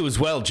 I do as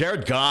well.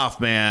 Jared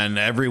Goff, man,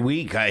 every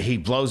week he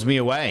blows me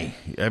away.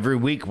 Every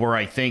week where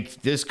I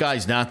think this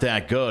guy's not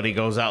that good, he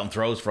goes out and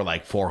throws for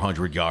like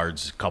 400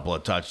 yards, a couple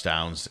of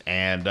touchdowns.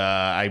 And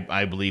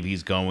I believe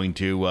he's going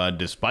to,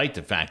 despite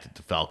the fact that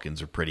the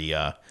Falcons are pretty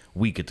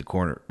weak at the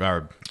corner,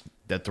 or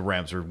that the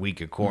Rams are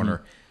weak at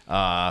corner.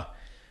 I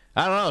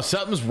don't know.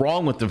 Something's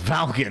wrong with the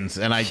Falcons,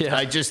 and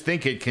I just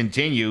think it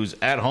continues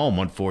at home,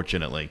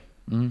 unfortunately.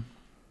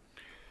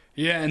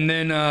 Yeah, and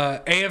then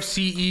AFC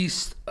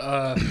East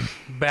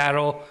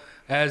battle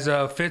as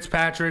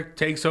Fitzpatrick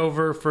takes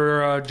over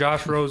for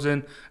Josh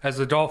Rosen as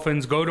the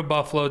Dolphins go to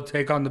Buffalo to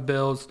take on the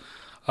Bills.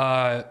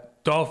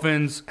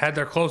 Dolphins had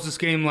their closest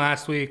game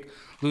last week,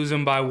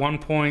 losing by 1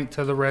 point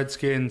to the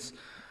Redskins.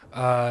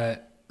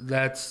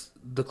 That's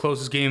the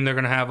closest game they're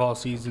going to have all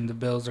season. The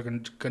Bills are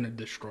going to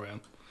destroy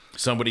them.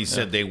 Somebody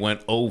said they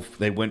went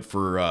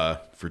for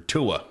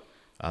Tua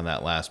on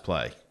that last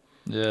play.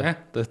 Yeah,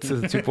 that's a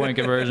 2-point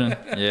conversion.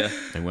 Yeah.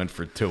 They went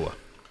for Tua.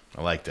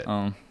 I liked it.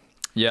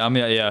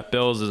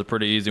 Bills is a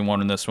pretty easy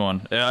one in this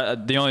one.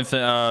 The only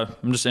thing,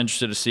 I'm just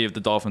interested to see if the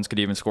Dolphins could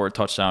even score a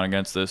touchdown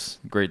against this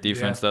great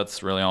defense. Yeah.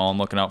 That's really all I'm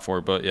looking out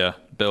for. But, yeah,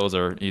 Bills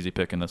are easy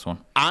pick in this one.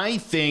 I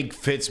think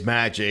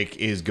Fitzmagic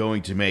is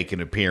going to make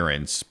an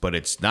appearance, but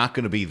it's not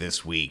going to be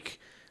this week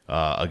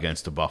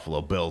against the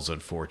Buffalo Bills,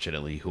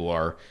 unfortunately, who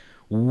are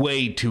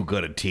way too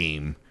good a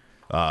team.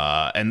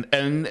 And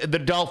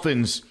the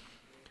Dolphins,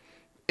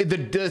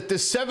 the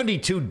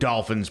 72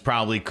 Dolphins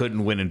probably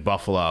couldn't win in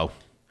Buffalo.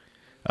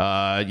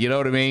 You know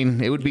what I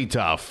mean? It would be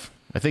tough.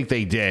 I think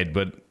they did,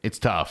 but it's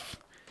tough.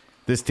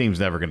 This team's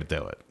never going to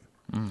do it.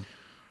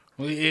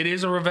 Well, it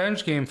is a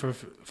revenge game for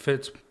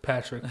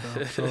Fitzpatrick,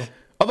 though. So.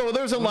 Although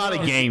there's a lot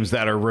of games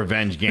that are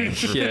revenge games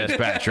for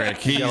Fitzpatrick.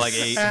 He's got like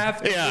 8.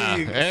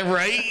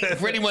 Right?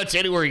 Pretty much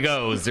anywhere he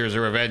goes, there's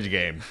a revenge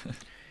game.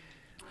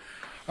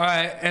 All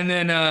right, and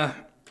then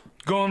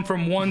going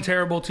from one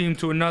terrible team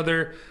to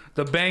another,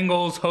 the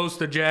Bengals host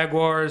the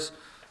Jaguars.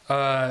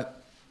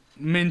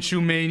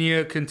 Minshew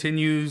Mania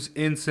continues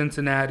in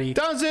Cincinnati.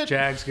 Does it?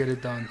 Jags get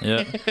it done.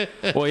 Yeah.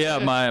 Well, yeah,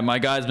 my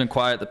guy's been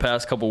quiet the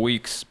past couple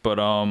weeks, but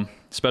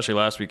especially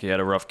last week he had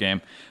a rough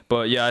game.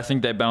 But, yeah, I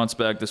think they bounced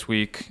back this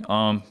week.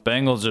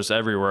 Bengals just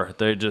everywhere.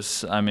 They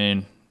just, I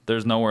mean,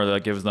 there's nowhere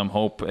that gives them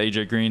hope.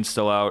 A.J. Green's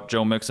still out.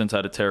 Joe Mixon's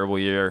had a terrible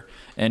year.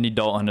 Andy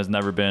Dalton has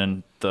never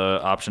been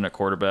the option at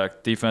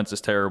quarterback. Defense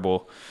is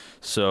terrible.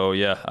 So,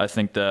 yeah, I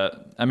think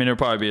that, I mean, it'll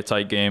probably be a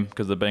tight game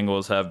because the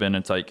Bengals have been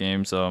in tight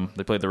games.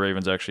 They played the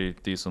Ravens actually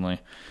decently.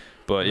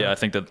 But, yeah, I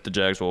think that the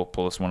Jags will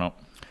pull this one out.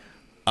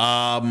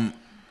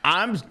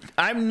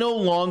 I'm no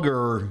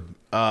longer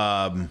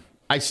I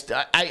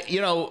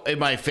in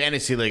my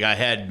fantasy league, I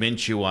had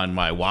Minshew on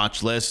my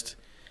watch list.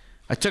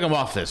 I took him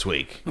off this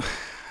week.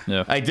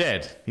 Yeah, I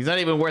did. He's not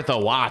even worth a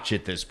watch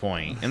at this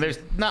point, and there's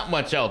not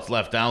much else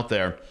left out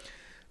there.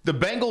 The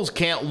Bengals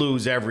can't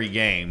lose every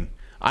game.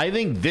 I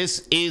think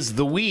this is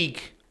the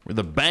week where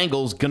the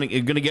Bengals gonna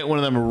get one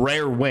of them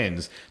rare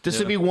wins. This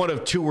would be one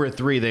of 2 or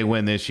 3 they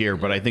win this year,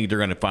 but I think they're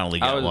gonna finally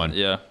get one.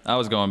 Yeah, I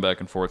was going back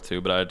and forth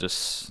too, but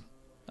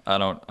I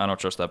don't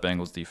trust that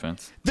Bengals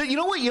defense. You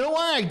know what? You know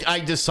why I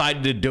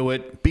decided to do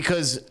it?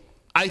 Because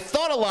I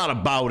thought a lot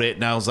about it,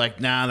 and I was like,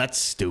 nah, that's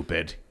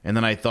stupid. And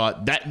then I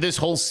thought that this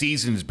whole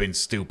season's been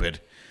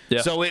stupid.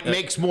 Yeah. So it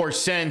makes more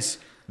sense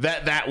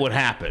that would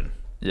happen.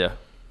 Yeah.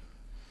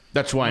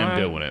 That's why I'm All right.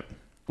 doing it.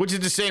 Which is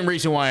the same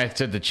reason why I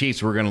said the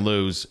Chiefs were going to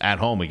lose at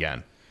home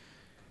again.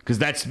 Because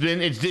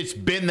it's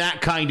been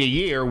that kind of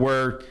year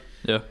where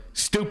Yeah.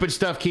 stupid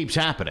stuff keeps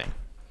happening.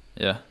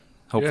 Yeah.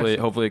 Hopefully, Yes.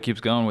 hopefully it keeps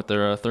going with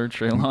their third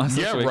straight loss.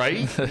 this Yeah, week.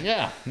 right?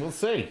 Yeah, we'll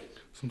see.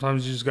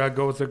 Sometimes you just got to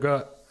go with the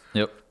gut.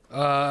 Yep.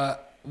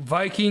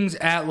 Vikings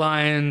at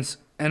Lions,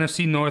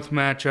 NFC North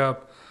matchup.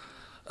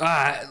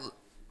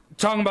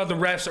 Talking about the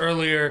refs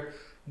earlier,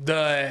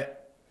 the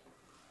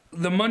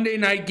Monday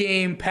night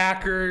game,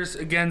 Packers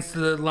against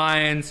the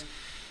Lions,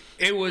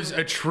 it was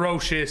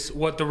atrocious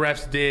what the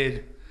refs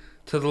did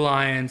to the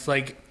Lions.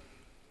 Like,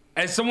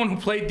 as someone who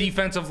played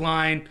defensive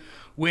line,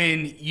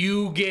 when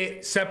you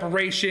get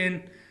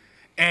separation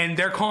and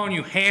they're calling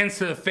you hands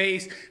to the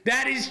face,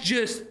 that is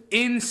just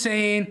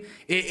insane.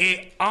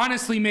 It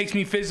honestly makes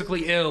me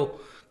physically ill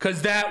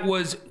because that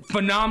was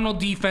phenomenal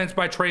defense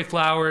by Trey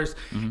Flowers,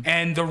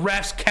 and the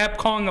refs kept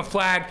calling a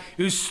flag.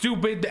 It was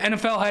stupid. The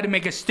NFL had to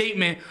make a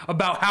statement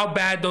about how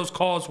bad those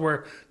calls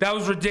were. That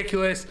was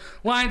ridiculous.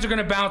 Lions are going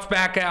to bounce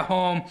back at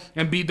home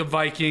and beat the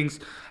Vikings.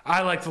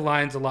 I like the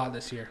Lions a lot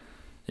this year.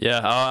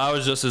 Yeah, I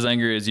was just as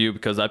angry as you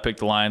because I picked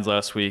the Lions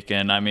last week,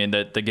 and I mean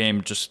that the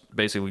game just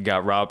basically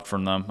got robbed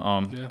from them.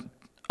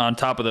 On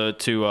top of the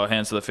two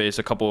hands to the face,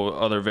 a couple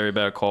other very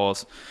bad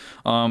calls.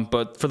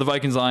 But for the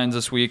Vikings Lions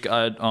this week,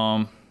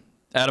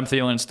 Adam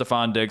Thielen and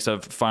Stephon Diggs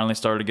have finally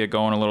started to get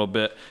going a little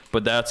bit,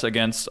 but that's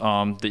against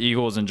the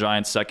Eagles and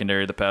Giants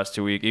secondary the past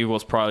 2 weeks.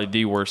 Eagles probably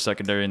the worst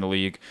secondary in the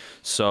league.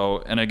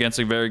 So, and against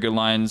a very good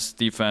Lions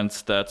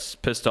defense that's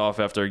pissed off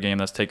after a game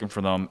that's taken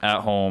from them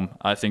at home,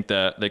 I think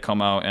that they come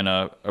out in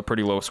a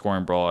pretty low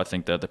scoring brawl. I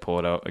think that they pull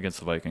it out against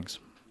the Vikings.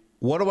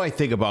 What do I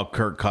think about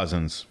Kirk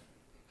Cousins?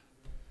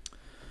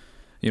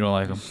 You don't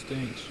like them?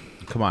 Stinks.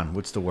 Come on,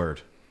 what's the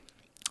word?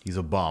 He's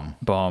a bum.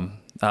 Bum.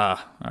 All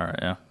right,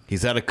 yeah.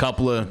 He's had a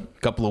couple of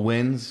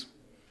wins.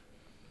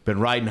 Been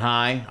riding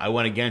high. I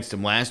went against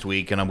him last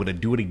week, and I'm going to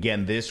do it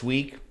again this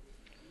week.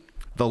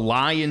 The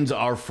Lions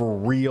are for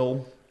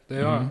real.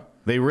 They are.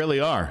 They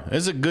really are.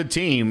 It's a good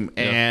team,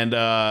 and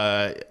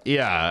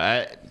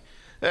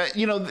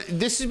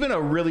this has been a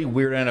really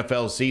weird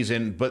NFL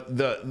season. But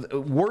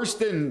the worse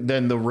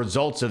than the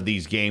results of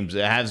these games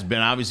has been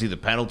obviously the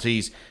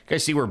penalties. You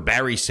guys see where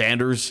Barry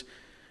Sanders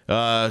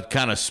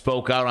kind of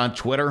spoke out on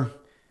Twitter?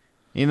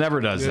 He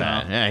never does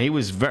that. Yeah, he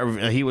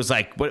was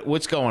like,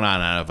 "What's going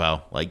on,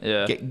 NFL? Like,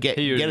 Yeah, get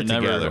he it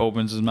never together."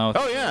 opens his mouth.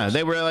 Oh yeah,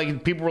 they were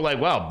like, people were like,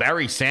 "Wow,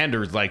 Barry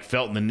Sanders like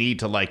felt the need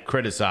to like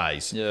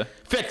criticize. Yeah.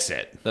 Fix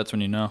it." That's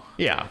when you know.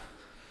 Yeah,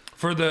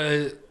 For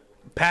the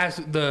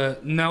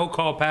no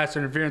call pass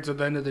interference at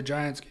the end of the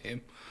Giants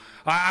game,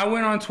 I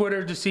went on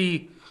Twitter to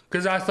see,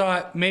 because I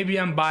thought maybe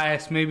I'm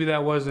biased, maybe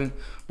that wasn't.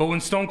 But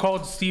when Stone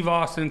Cold Steve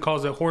Austin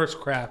calls it horse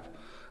crap,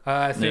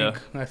 I think.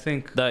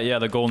 That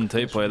the golden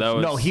tape play. That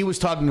was no, he was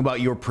talking about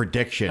your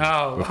prediction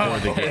before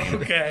the game.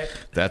 Okay.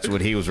 That's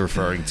what he was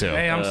referring to.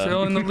 Hey, I'm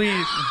still in the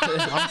lead.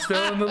 I'm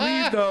still in the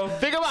lead, though.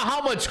 Think about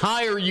how much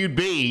higher you'd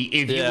be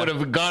if you Yeah. would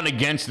have gone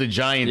against the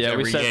Giants Yeah,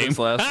 every we said game. this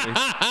last week.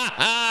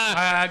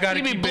 I got to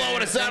You'd be keep blowing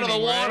it us out of the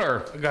entertaining, water.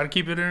 Right? I got to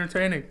keep it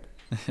entertaining.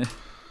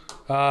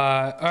 All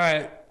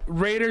right.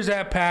 Raiders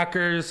at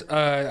Packers.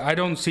 I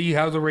don't see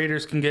how the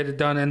Raiders can get it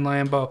done in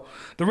Lambeau.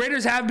 The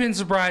Raiders have been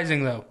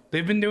surprising, though.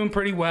 They've been doing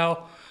pretty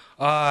well.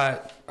 I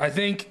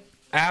think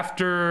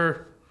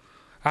after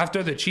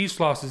the Chiefs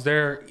losses,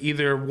 they're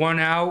either one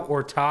out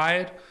or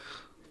tied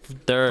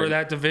for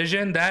that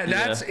division.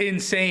 That's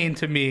insane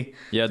to me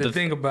to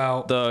think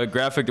about. The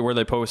graphic where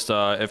they post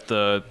if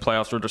the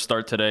playoffs were to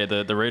start today,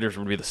 the Raiders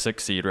would be the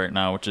 6th seed right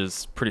now, which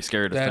is pretty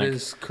scary to think. That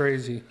is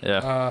crazy.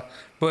 Yeah.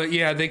 But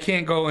yeah, they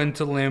can't go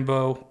into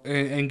Lambeau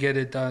and get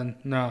it done.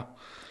 No.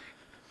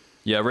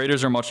 Yeah,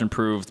 Raiders are much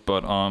improved,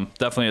 but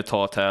definitely a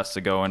tall task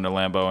to go into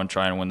Lambeau and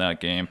try and win that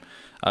game.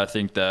 I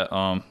think that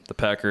the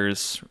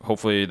Packers,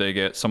 hopefully they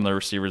get some of their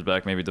receivers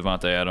back, maybe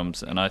Devontae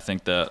Adams, and I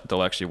think that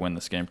they'll actually win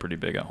this game pretty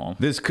big at home.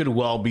 This could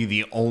well be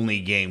the only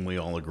game we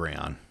all agree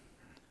on.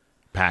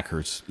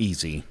 Packers,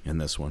 easy in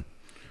this one.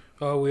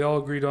 Oh, we all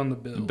agreed on the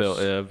Bills.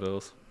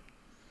 Bills.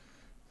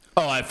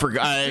 Oh, I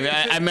forgot.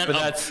 I meant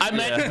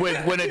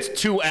when it's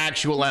two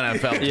actual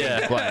NFL teams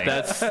Yeah, playing.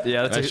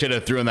 I should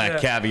have thrown that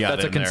caveat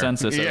That's a in there.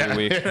 consensus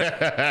every week.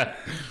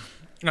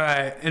 All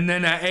right, and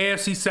then an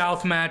AFC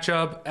South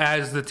matchup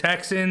as the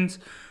Texans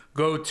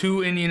go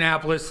to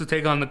Indianapolis to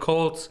take on the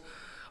Colts.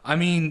 I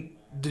mean,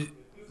 the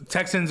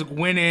Texans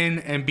win in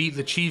and beat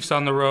the Chiefs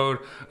on the road.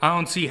 I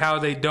don't see how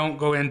they don't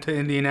go into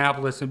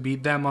Indianapolis and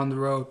beat them on the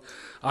road.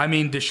 I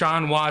mean,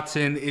 Deshaun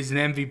Watson is an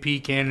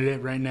MVP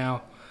candidate right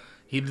now.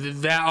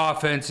 That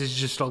offense is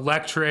just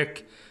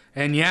electric,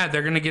 and yeah,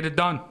 they're going to get it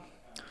done.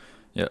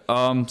 Yeah.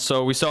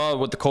 So we saw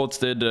what the Colts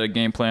did to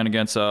game plan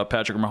against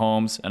Patrick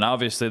Mahomes, and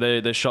obviously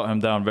they shut him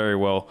down very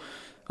well.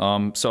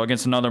 So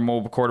against another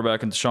mobile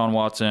quarterback in Deshaun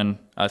Watson,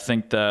 I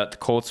think that the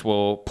Colts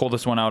will pull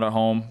this one out at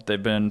home.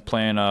 They've been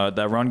playing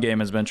that run game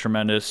has been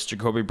tremendous.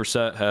 Jacoby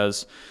Brissett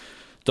has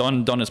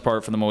done his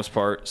part for the most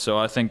part. So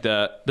I think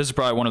that this is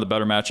probably one of the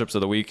better matchups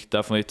of the week.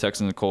 Definitely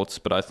Texans and Colts,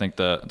 but I think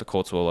that the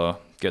Colts will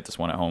get this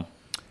one at home.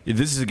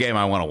 This is a game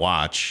I want to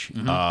watch,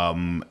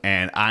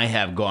 and I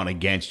have gone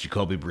against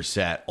Jacoby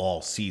Brissett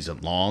all season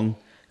long.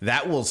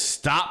 That will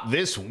stop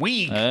this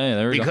week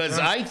because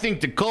I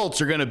think the Colts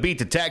are going to beat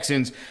the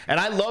Texans, and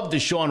I love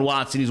Deshaun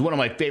Watson. He's one of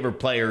my favorite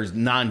players,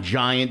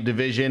 non-giant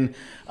division.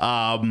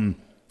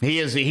 He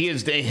is.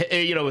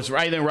 It's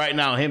right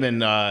now. Him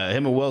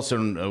and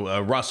Wilson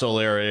Russell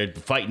are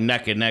fighting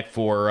neck and neck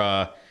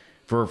for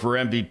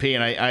MVP,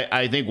 and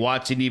I think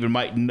Watson even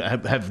might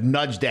have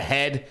nudged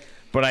ahead.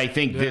 But I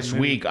think this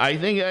week,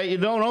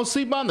 don't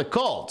sleep on the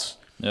Colts.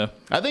 Yeah.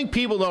 I think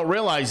people don't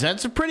realize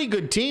that's a pretty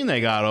good team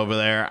they got over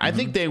there. I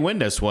think they win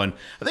this one.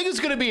 I think it's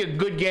going to be a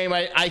good game.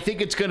 I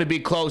think it's going to be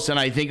close, and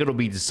I think it'll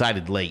be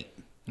decided late.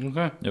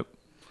 Okay. Yep.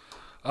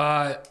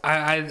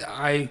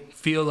 I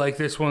feel like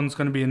this one's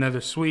going to be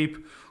another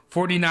sweep.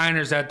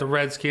 49ers at the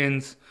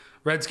Redskins.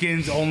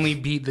 Redskins only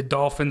beat the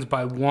Dolphins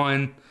by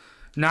 1.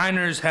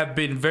 Niners have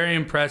been very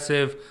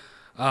impressive.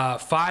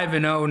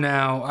 5-0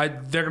 now.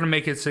 They're going to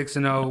make it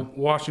 6-0.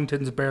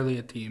 Washington's barely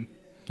a team.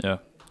 Yeah.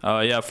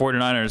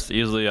 49ers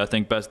easily, I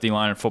think, best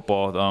D-line in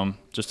football.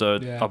 Just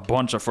a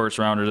bunch of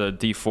first-rounders,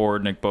 D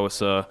Ford, Nick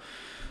Bosa,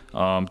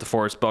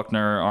 DeForest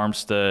Buckner,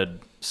 Armstead,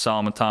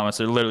 Solomon Thomas.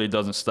 It literally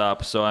doesn't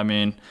stop. So, I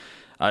mean,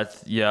 I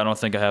don't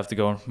think I have to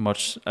go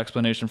much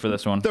explanation for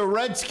this one. The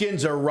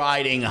Redskins are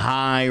riding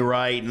high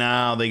right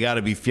now. They got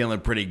to be feeling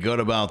pretty good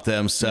about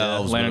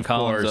themselves. Landon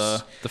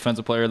Collins,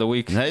 Defensive Player of the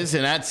Week.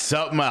 Listen, that's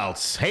something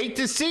else. Hate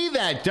to see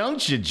that,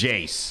 don't you,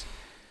 Jace?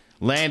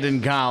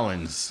 Landon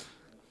Collins.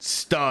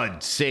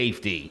 Stud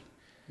safety.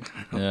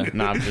 Yeah.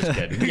 No, I'm just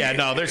kidding. Yeah,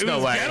 no, there's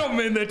no way.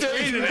 Gentlemen that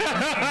traded it.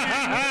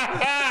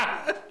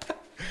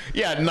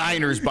 Yeah,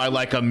 Niners by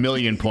like 1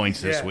 million points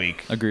this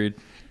week. Agreed.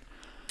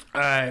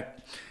 All right.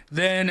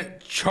 Then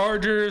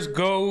Chargers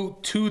go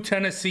to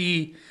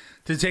Tennessee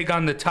to take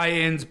on the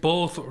Titans.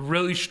 Both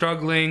really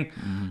struggling.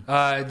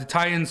 The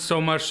Titans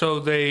so much so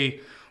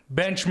they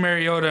bench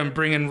Mariota and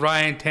bring in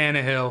Ryan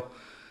Tannehill.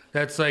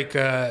 That's like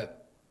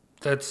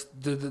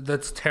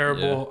that's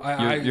terrible.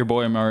 Yeah. Your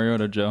boy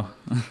Mariota, Joe.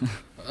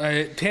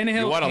 Tannehill.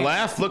 You want to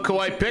laugh? Look who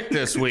I picked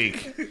this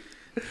week.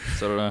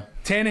 So did I.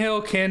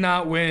 Tannehill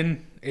cannot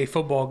win a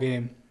football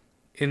game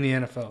in the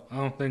NFL. I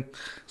don't think,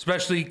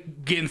 especially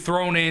getting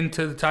thrown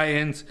into the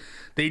Titans.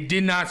 They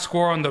did not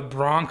score on the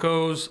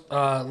Broncos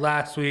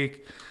last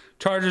week.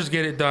 Chargers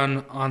get it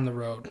done on the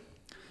road.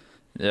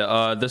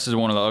 Yeah, this is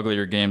one of the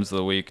uglier games of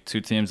the week.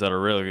 Two teams that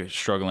are really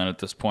struggling at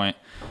this point.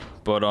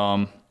 But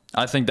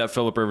I think that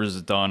Phillip Rivers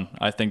is done.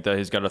 I think that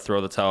he's got to throw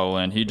the towel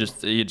in. He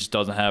just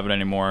doesn't have it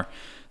anymore.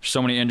 There's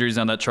so many injuries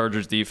on that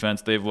Chargers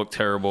defense. They've looked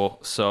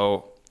terrible.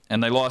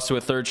 And they lost to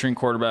a third-string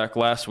quarterback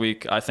last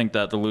week. I think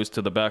that they'll lose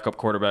to the backup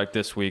quarterback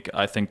this week.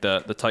 I think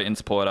that the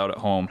Titans pull it out at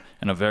home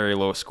in a very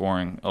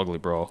low-scoring, ugly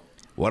brawl.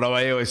 What do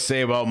I always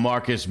say about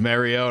Marcus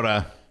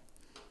Mariota?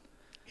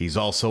 He's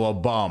also a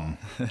bum,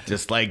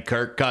 just like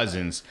Kirk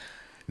Cousins.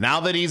 Now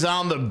that he's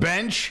on the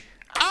bench,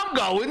 I'm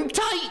going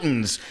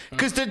Titans,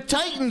 because the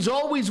Titans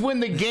always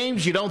win the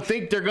games you don't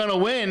think they're going to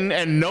win,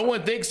 and no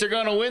one thinks they're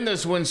going to win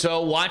this one,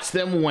 so watch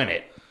them win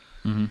it.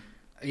 Mm-hmm.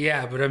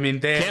 Yeah, but I mean,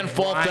 they can't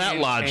fault that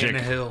logic.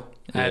 Tannehill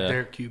at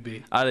their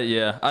QB.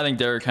 I think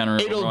Derrick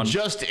Henry will run.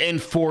 Just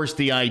enforce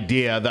the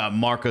idea that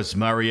Marcus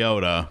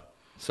Mariota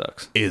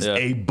sucks. Is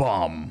a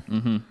bum.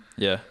 Mm-hmm.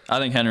 Yeah, I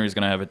think Henry's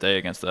going to have a day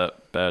against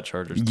that bad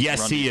Chargers.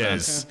 Yes, he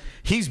is.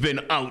 He's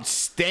been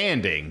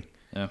outstanding.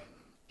 Yeah.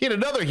 He had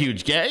another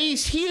huge game.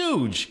 He's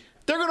huge.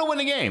 They're going to win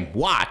the game.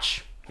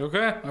 Watch.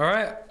 Okay. All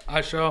right.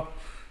 I shall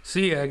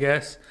see, I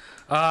guess.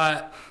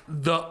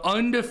 The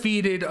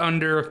undefeated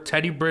under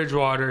Teddy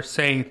Bridgewater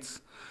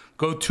Saints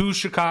go to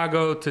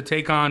Chicago to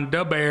take on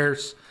the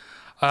Bears.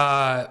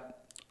 The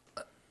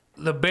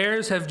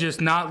Bears have just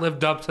not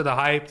lived up to the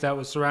hype that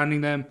was surrounding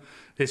them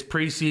this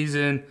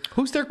preseason.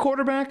 Who's their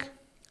quarterback?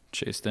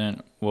 Chase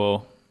Daniel.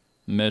 Well,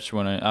 Mitch,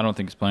 I don't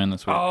think he's playing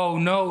this week. Oh,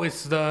 no,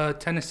 it's the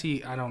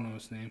Tennessee. I don't know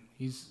his name.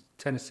 He's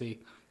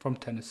from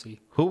Tennessee.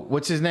 Who?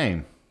 What's his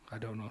name? I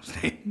don't know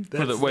his name.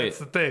 Wait. That's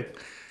the thing.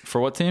 For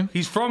what team?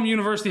 He's from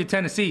University of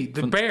Tennessee.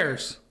 The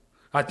Bears.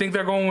 I think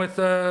they're going with,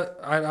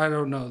 I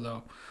don't know,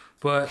 though.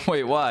 But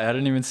wait, why? I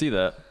didn't even see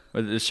that.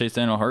 Is Chase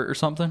Daniel hurt or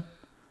something?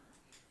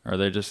 Or are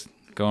they just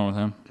going with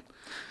him?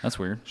 That's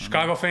weird.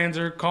 Chicago fans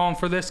are calling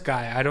for this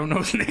guy. I don't know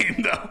his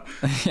name, though.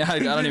 Yeah, I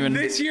don't even.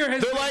 This year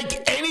has They're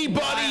like,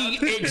 anybody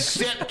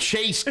except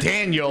Chase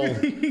Daniel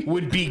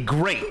would be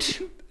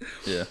great.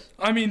 Yeah.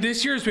 I mean,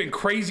 this year's been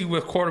crazy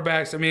with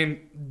quarterbacks. I mean,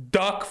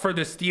 Duck for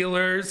the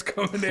Steelers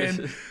coming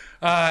in.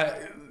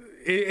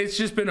 It's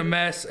just been a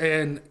mess.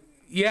 And,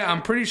 yeah,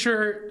 I'm pretty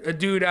sure a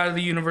dude out of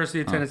the University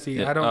of Tennessee.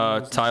 Yeah. I don't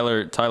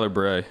know. Tyler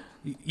Bray.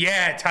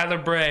 Yeah, Tyler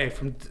Bray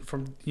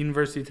from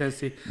University of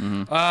Tennessee.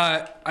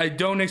 I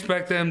don't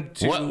expect them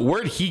to.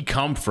 Where'd he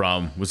come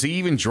from? Was he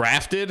even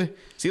drafted?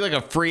 Is he like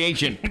a free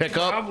agent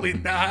pickup? Probably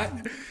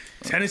not.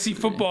 Tennessee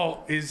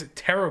football is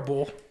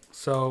terrible.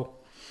 So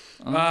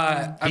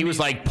He was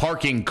like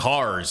parking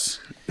cars.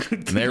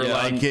 And they were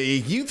like, hey,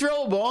 you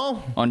throw a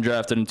ball?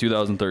 Undrafted in I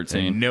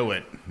 2013. knew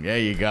it. There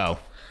you go.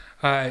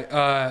 All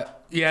right.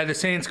 Yeah, the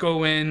Saints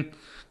go in,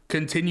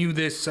 continue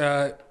this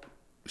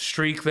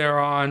streak they're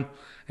on,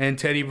 and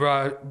Teddy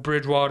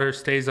Bridgewater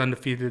stays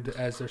undefeated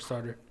as their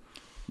starter.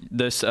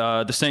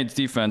 The Saints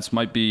defense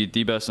might be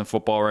the best in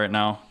football right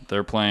now.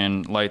 They're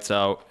playing lights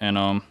out,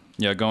 and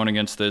going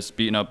against this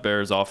beating up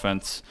Bears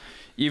offense,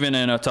 even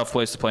in a tough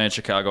place to play in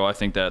Chicago, I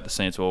think that the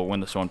Saints will win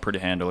this one pretty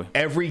handily.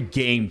 Every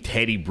game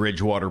Teddy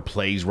Bridgewater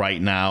plays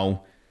right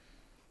now,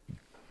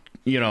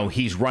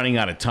 he's running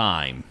out of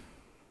time.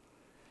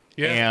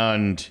 Yeah.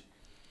 And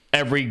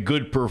every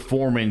good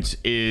performance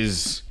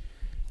is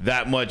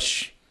that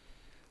much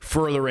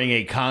furthering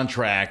a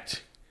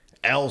contract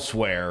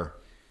elsewhere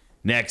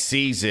next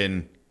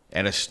season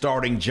and a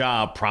starting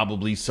job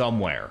probably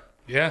somewhere.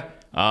 Yeah.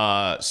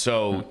 I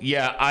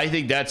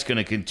think that's going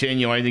to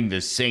continue. I think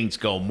the Saints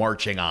go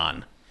marching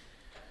on.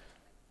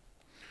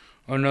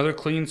 Another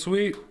clean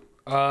sweep.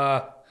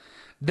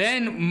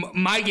 Then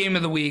my game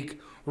of the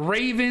week,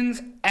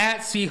 Ravens at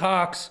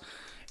Seahawks.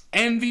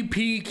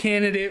 MVP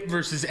candidate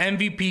versus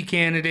MVP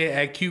candidate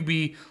at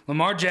QB.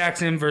 Lamar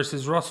Jackson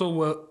versus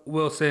Russell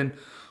Wilson.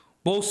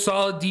 Both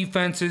solid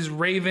defenses.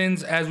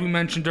 Ravens, as we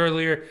mentioned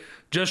earlier,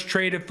 just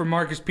traded for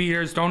Marcus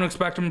Peters. Don't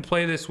expect him to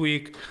play this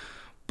week.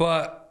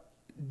 But,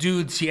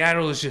 dude,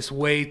 Seattle is just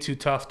way too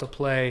tough to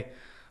play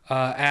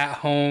at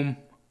home.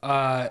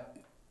 The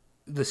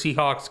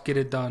Seahawks get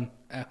it done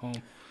at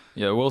home.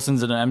 Yeah,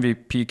 Wilson's an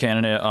MVP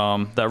candidate.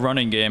 That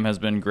running game has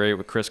been great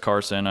with Chris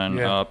Carson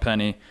and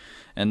Penny.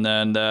 And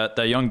then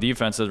that young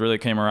defense has really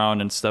came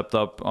around and stepped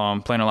up,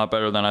 playing a lot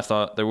better than I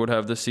thought they would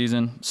have this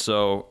season.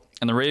 So,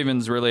 and the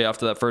Ravens really,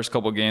 after that first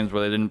couple games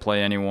where they didn't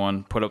play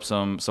anyone, put up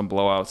some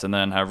blowouts and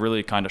then have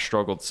really kind of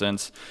struggled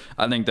since.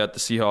 I think that the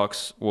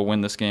Seahawks will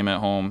win this game at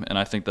home, and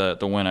I think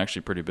that the win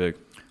actually pretty big.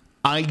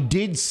 I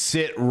did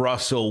sit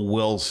Russell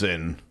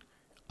Wilson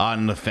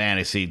on the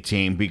fantasy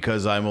team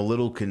because I'm a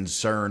little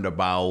concerned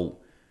about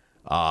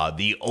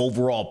the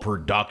overall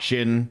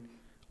production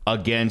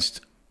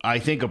against, I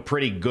think, a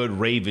pretty good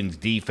Ravens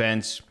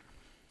defense.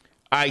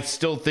 I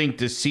still think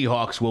the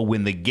Seahawks will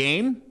win the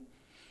game,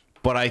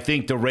 but I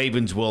think the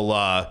Ravens will.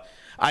 I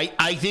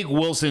think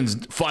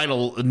Wilson's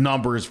final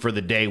numbers for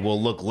the day will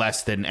look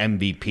less than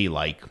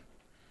MVP-like.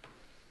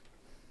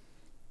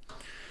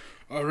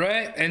 All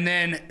right, and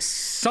then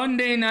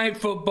Sunday Night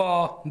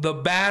Football, the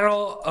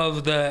battle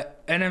of the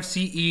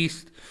NFC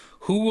East.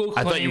 Who will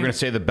claim... I thought you were going to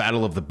say the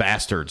battle of the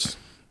bastards.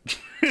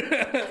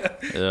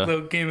 Little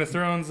Game of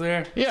Thrones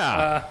there.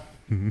 Yeah.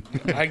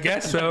 I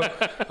guess so.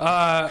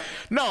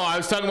 No, I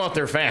was talking about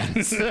their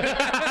fans. Yeah,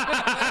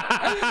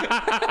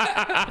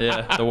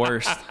 the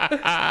worst.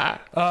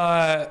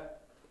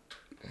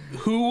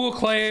 Who will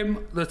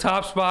claim the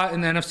top spot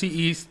in the NFC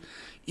East?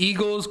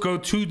 Eagles go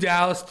to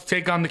Dallas to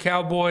take on the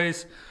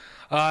Cowboys.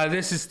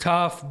 This is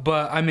tough,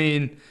 but, I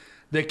mean,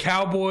 the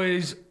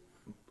Cowboys'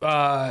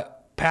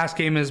 pass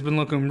game has been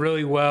looking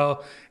really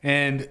well,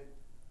 and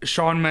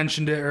Sean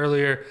mentioned it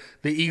earlier.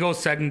 The Eagles'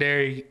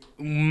 secondary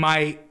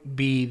might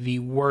be the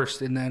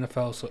worst in the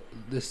NFL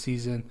this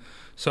season.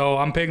 So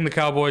I'm picking the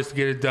Cowboys to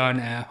get it done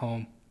at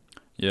home.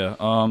 Yeah,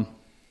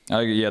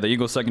 the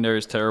Eagles' secondary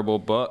is terrible,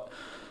 but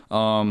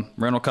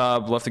Randall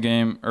Cobb left the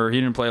game, or he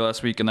didn't play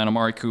last week, and then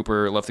Amari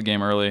Cooper left the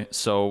game early.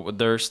 So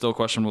they're still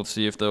questionable to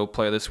see if they'll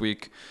play this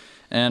week.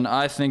 And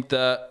I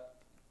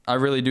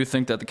really do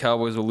think that the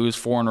Cowboys will lose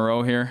 4 in a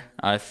row here.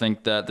 I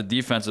think that the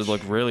defenses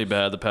look really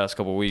bad the past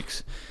couple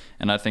weeks.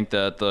 And I think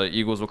that the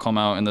Eagles will come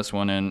out in this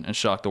one and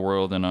shock the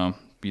world and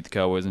beat the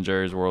Cowboys in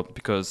Jerry's World.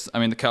 Because, I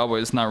mean, the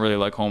Cowboys, it's not really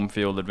like home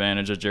field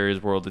advantage at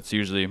Jerry's World. It's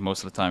usually,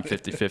 most of the time,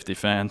 50-50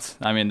 fans.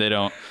 I mean,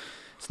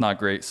 it's not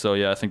great. So,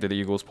 yeah, I think that the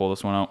Eagles pull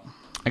this one out.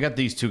 I got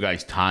these two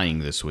guys tying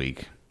this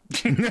week. A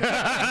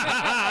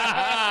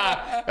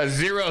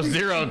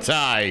 0-0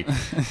 tie.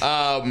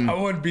 I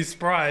wouldn't be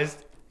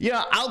surprised.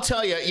 Yeah, I'll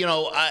tell you,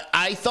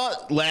 I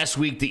thought last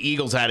week the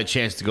Eagles had a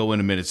chance to go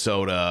into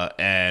Minnesota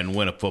and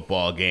win a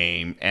football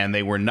game, and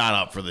they were not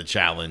up for the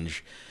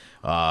challenge.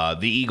 The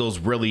Eagles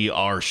really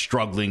are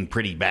struggling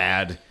pretty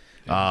bad.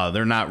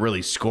 They're not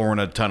really scoring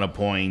a ton of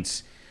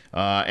points.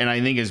 And I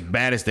think as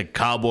bad as the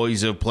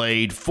Cowboys have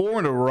played 4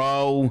 in a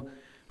row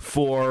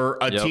for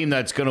a team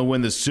that's going to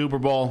win the Super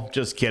Bowl.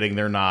 Just kidding,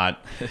 they're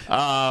not.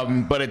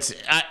 But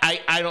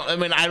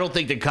I don't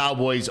think the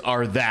Cowboys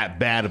are that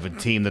bad of a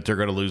team that they're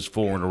going to lose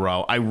 4 in a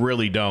row. I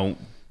really don't.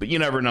 But you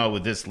never know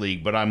with this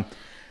league. But I'm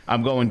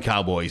going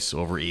Cowboys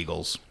over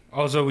Eagles.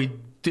 Also, we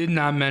did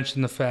not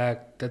mention the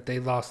fact that they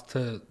lost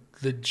to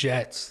the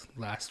Jets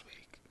last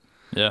week.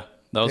 Yeah,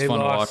 that was fun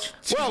to watch.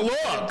 Well,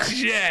 look,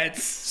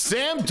 Jets.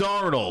 Sam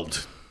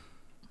Darnold.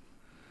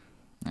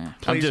 I'm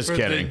Plays just for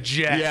kidding. The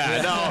Jets.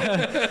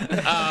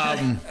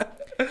 Yeah,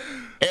 no.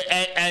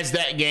 as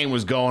that game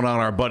was going on,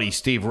 our buddy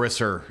Steve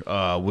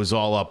Risser was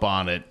all up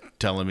on it,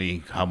 telling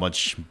me how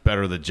much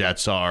better the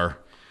Jets are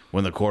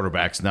when the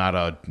quarterback's not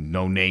a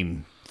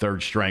no-name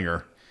third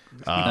stringer.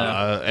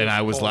 And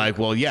I was like,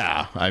 well,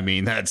 yeah. I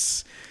mean, that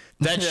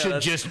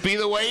should just be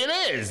the way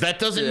it is. That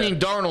doesn't mean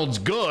Darnold's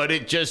good.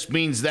 It just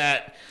means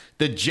that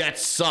the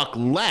Jets suck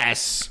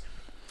less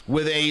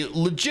with a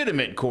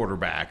legitimate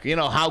quarterback. You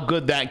know, how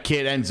good that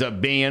kid ends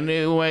up being.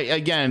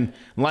 Again,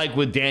 like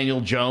with Daniel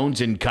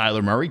Jones and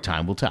Kyler Murray,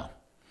 time will tell.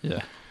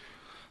 Yeah.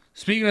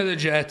 Speaking of the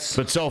Jets.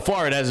 But so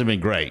far, it hasn't been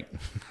great.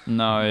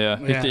 No,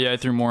 yeah. He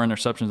threw more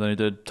interceptions than he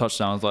did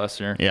touchdowns last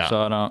year. Yeah.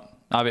 So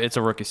I mean, it's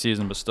a rookie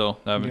season, but still,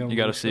 you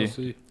got to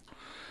see.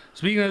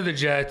 Speaking of the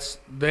Jets,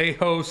 they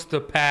host the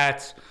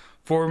Pats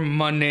for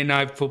Monday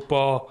Night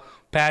Football.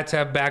 Pats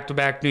have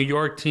back-to-back New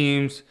York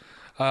teams.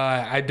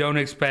 I don't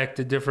expect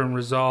a different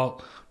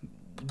result.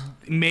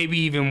 Maybe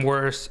even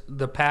worse.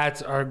 The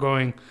Pats are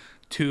going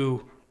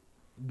to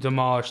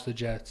demolish the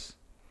Jets.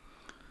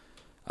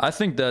 I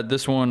think that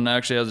this one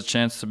actually has a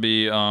chance to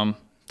be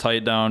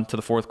tight down to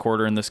the fourth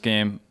quarter in this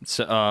game.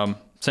 Sam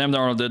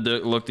Darnold did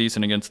look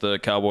decent against the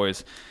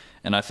Cowboys,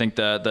 and I think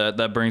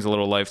that brings a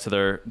little life to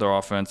their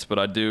offense. But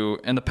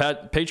and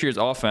the Patriots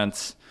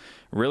offense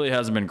really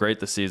hasn't been great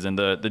this season.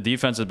 The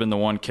defense has been the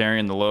one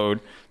carrying the load.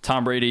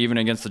 Tom Brady, even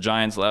against the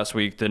Giants last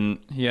week,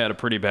 he had a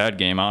pretty bad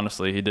game,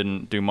 honestly. He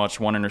didn't do much,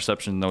 1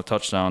 interception, no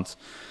touchdowns.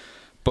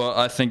 But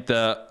I think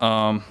that,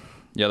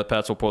 the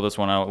Pats will pull this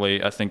one out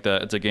late. I think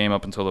that it's a game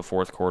up until the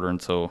fourth quarter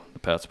until the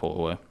Pats pull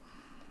away.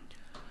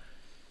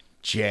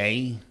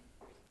 J-E.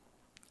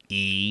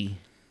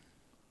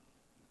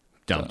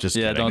 Just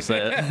kidding. Don't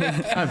say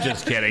it. I'm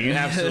just kidding.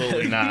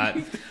 Absolutely not.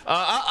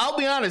 I'll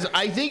be honest.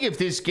 I think if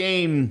this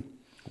game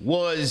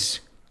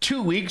was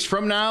 2 weeks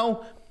from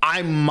now,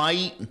 I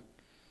might,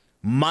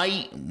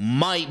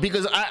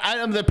 because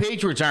the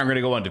Patriots aren't going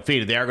to go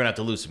undefeated. They are going to have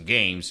to lose some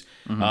games.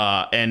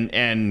 Mm-hmm.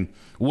 And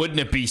wouldn't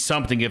it be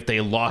something if they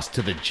lost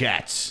to the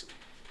Jets?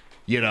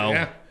 You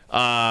know,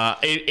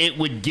 it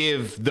would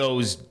give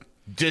those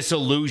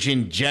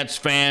disillusioned Jets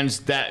fans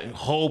that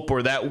hope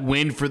or that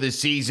win for the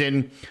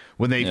season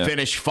when they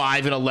finish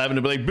 5-11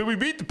 to be like, but we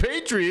beat the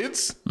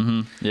Patriots.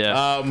 Mm-hmm.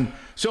 Yeah.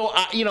 So,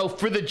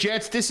 for the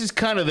Jets, this is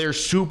kind of their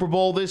Super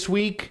Bowl this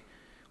week,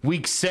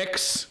 week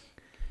 6.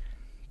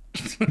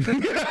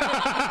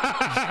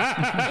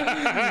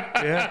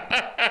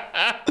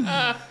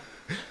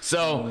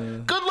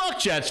 So, good luck,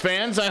 Jets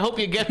fans. I hope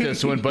you get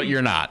this one, but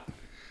you're not.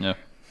 Yeah.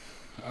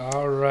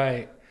 All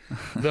right.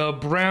 The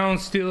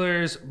Browns,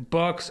 Steelers,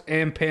 Bucks,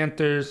 and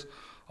Panthers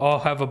all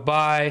have a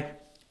bye.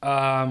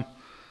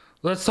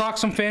 Let's talk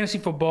some fantasy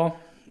football.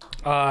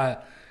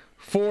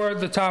 For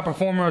the top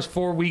performers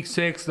for week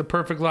 6, the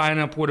perfect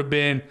lineup would have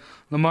been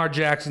Lamar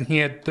Jackson. He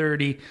had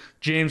 30.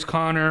 James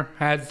Conner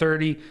had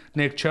 30.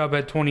 Nick Chubb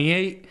had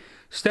 28.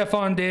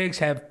 Stephon Diggs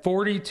had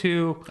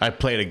 42. I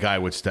played a guy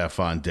with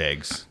Stephon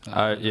Diggs.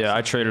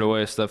 I traded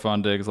away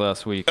Stephon Diggs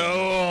last week.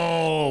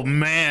 Oh,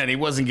 man. He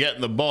wasn't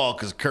getting the ball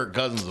because Kirk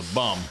Cousins is a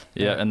bum.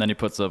 Yeah, and then he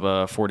puts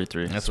up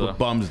 43. That's what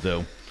bums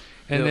do.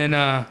 And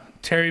then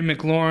Terry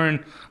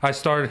McLaurin, I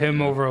started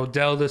him over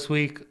Odell this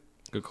week.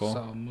 Good call.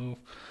 Solid move.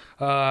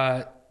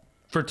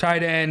 For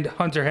tight end,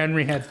 Hunter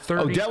Henry had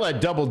 30. Odell had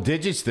double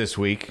digits this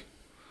week.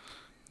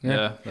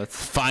 Yeah, that's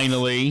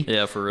finally.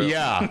 Yeah, for real.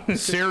 Yeah,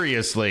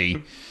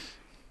 seriously.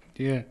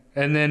 Yeah.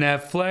 And then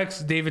at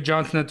flex, David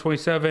Johnson had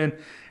 27,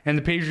 and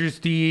the Patriots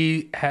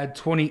D had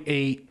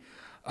 28.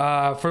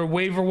 For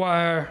waiver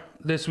wire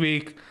this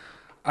week,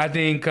 I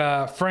think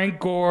Frank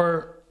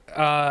Gore,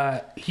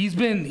 he's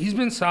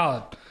been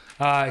solid.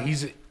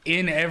 He's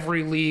in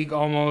every league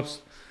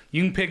almost.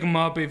 You can pick him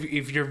up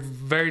if you're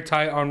very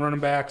tight on running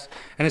backs,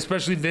 and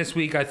especially this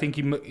week, I think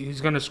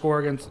he's going to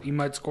score he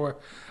might score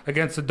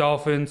against the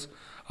Dolphins.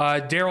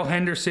 Darrell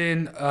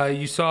Henderson,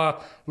 you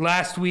saw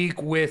last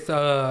week with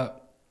Todd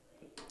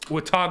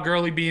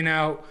Gurley being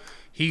out,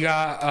 he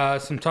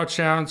got some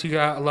touchdowns. He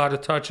got a lot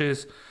of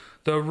touches.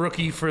 The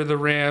rookie for the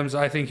Rams,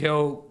 I think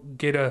he'll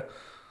get a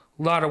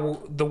lot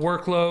of the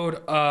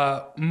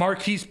workload.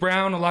 Marquise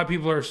Brown, a lot of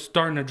people are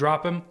starting to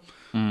drop him.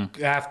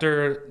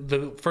 After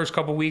the first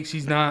couple weeks,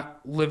 he's not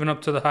living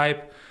up to the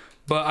hype.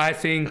 But I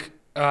think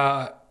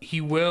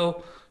he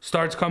will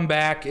start to come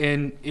back.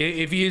 And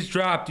if he is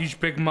dropped, you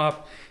should pick him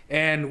up.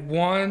 And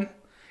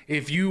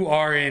if you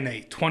are in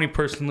a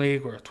 20-person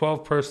league or a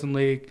 12-person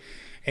league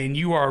and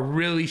you are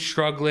really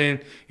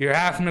struggling, you're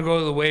having to go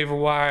to the waiver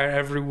wire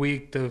every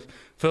week to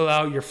fill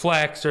out your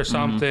flex or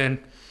something.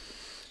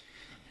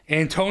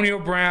 Antonio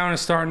Brown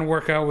is starting to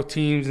work out with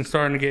teams and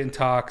starting to get in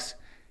talks.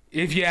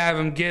 If you have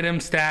him, get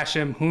him, stash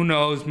him. Who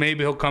knows?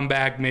 Maybe he'll come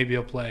back. Maybe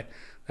he'll play.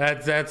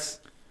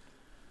 That's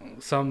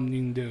something you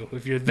can do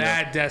if you're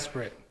that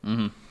desperate.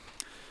 Mm-hmm.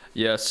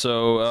 Yeah,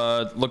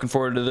 so looking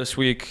forward to this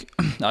week.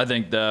 I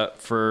think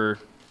that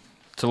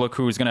to look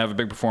who's going to have a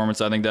big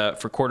performance. I think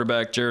that for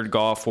quarterback, Jared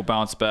Goff will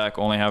bounce back,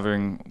 only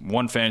having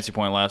 1 fantasy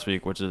point last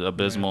week, which is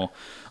abysmal.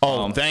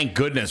 Oh, thank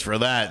goodness for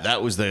that.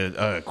 That was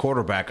the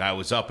quarterback I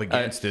was up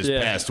against this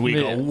past week.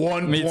 A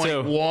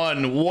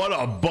 1.1. What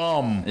a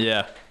bum.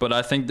 Yeah, but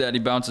I think that he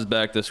bounces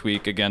back this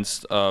week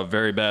against a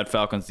very bad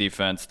Falcons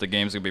defense. The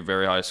game's going to be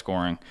very high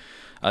scoring.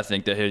 I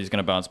think that he's going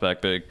to bounce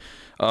back big.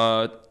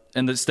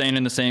 And staying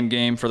in the same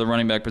game for the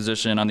running back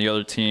position on the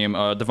other team,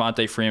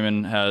 Devontae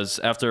Freeman has,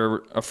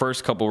 after a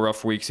first couple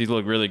rough weeks, he's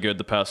looked really good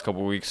the past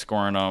couple weeks,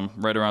 scoring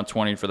right around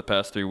 20 for the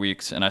past 3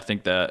 weeks, and I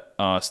think that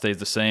stays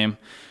the same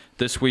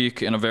this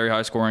week in a very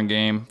high-scoring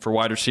game. For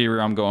wide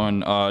receiver, I'm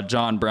going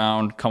John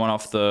Brown, coming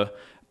off the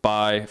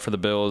bye for the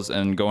Bills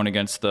and going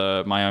against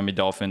the Miami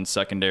Dolphins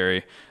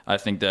secondary. I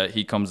think that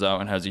he comes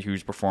out and has a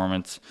huge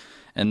performance.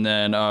 And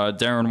then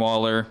Darren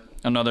Waller,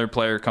 another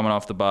player coming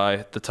off the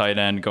bye, the tight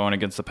end going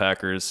against the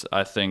Packers.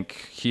 I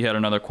think he had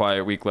another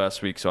quiet week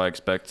last week, so I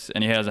expect,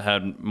 and he hasn't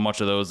had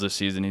much of those this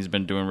season. He's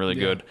been doing really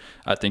good.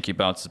 I think he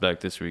bounces back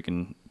this week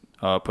and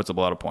puts up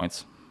a lot of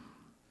points.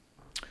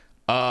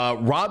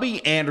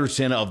 Robbie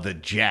Anderson of the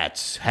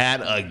Jets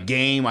had a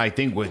game, I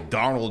think, with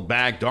Darnold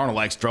back. Darnold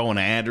likes throwing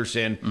to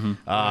Anderson. Mm-hmm.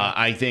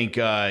 I think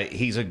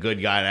he's a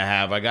good guy to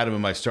have. I got him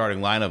in my starting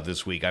lineup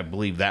this week. I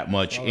believe that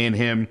much in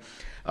him.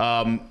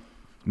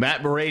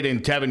 Matt Breida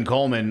and Tevin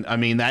Coleman, I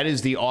mean, that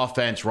is the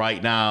offense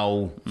right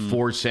now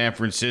for San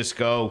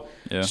Francisco.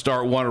 Yeah.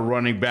 Start one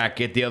running back,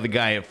 get the other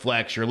guy at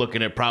flex. You're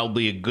looking at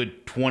probably a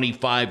good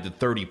 25 to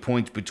 30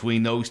 points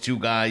between those two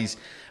guys.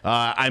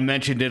 I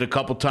mentioned it a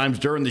couple times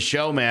during the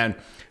show, man.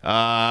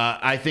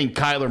 I think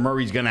Kyler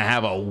Murray's going to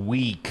have a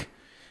week.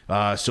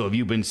 So if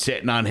you've been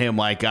sitting on him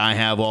like I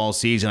have all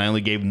season, I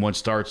only gave him one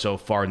start so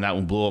far, and that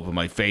one blew up in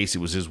my face. It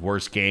was his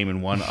worst game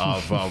and one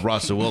of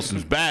Russell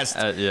Wilson's best.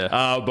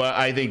 But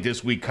I think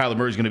this week Kyler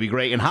Murray's going to be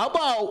great. And how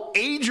about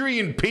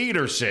Adrian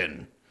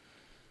Peterson?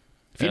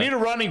 If you need a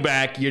running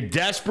back, you're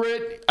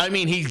desperate. I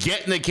mean, he's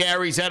getting the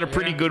carries, had a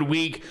pretty good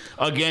week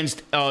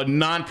against a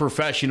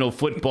non-professional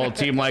football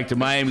team like the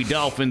Miami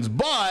Dolphins.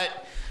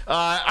 But,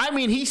 I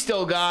mean, he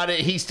still got it.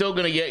 He's still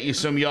going to get you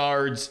some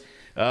yards.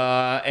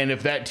 And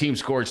if that team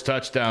scores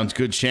touchdowns,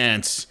 good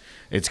chance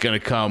it's going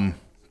to come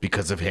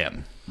because of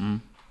him.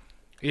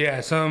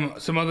 Yeah,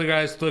 some other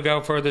guys to look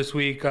out for this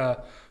week.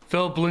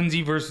 Philip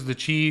Lindsay versus the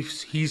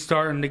Chiefs. He's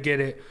starting to get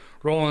it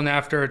rolling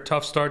after a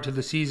tough start to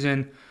the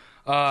season.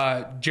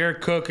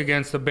 Jared Cook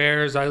against the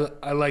Bears.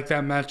 I like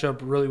that matchup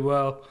really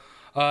well.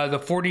 The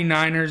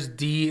 49ers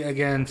D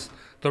against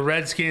the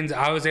Redskins.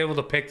 I was able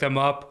to pick them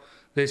up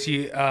this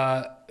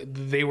year.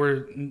 They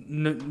were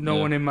no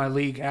one in my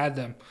league had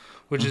them,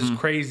 which is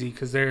crazy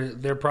because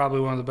they're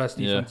probably one of the best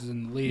defenses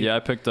in the league. Yeah,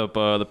 I picked up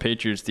the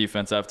Patriots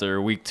defense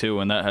after week 2,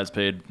 and that has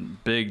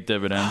paid big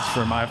dividends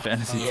for my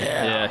fantasy team.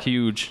 Yeah,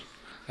 huge.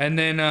 And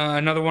then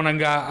another one I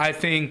got, I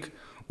think,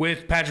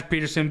 with Patrick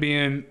Peterson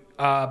being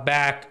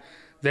back,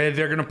 they're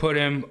going to put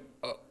him,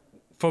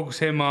 focus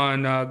him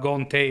on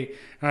Golden Tate,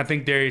 and I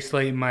think Darius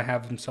Slayton might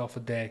have himself a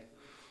day.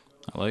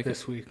 I like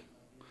this week.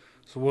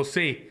 So we'll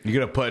see. You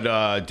going to put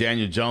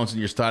Daniel Jones in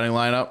your starting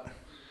lineup?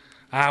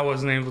 I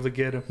wasn't able to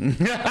get him.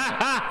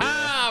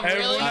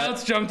 Everyone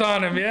else jumped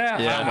on him.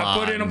 I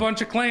put in a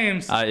bunch of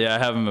claims. I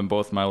have him in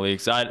both my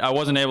leagues. I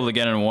wasn't able to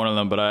get in one of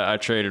them, but I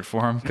traded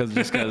for him because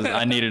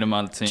I needed him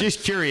on the team.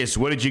 Just curious,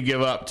 what did you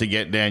give up to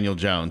get Daniel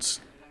Jones?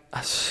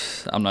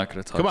 I'm not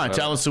going to talk about it. Come on,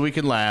 tell us so we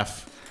can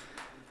laugh.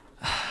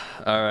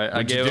 All right.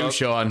 What'd you do,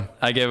 Sean?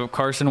 I gave up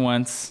Carson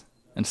Wentz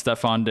and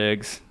Stephon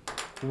Diggs.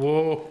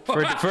 Whoa.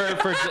 for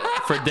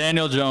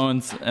Daniel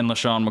Jones and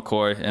LaShawn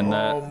McCoy, and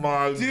that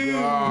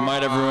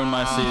might have ruined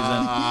my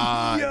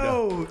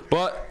season.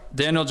 But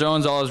Daniel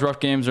Jones, all his rough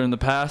games are in the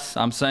past.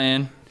 I'm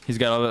saying he's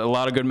got a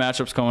lot of good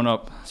matchups coming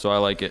up, so I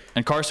like it.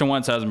 And Carson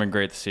Wentz hasn't been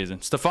great this season.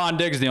 Stephon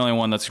Diggs is the only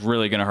one that's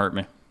really going to hurt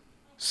me.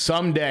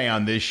 Someday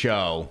on this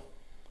show,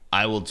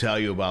 I will tell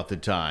you about the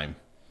time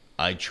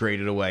I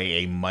traded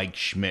away a Mike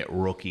Schmidt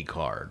rookie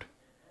card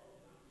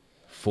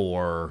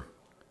for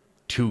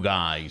 2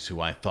 guys who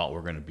I thought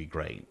were going to be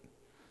great.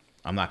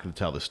 I'm not going to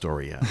tell the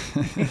story yet.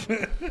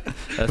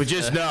 But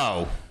just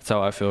know. That's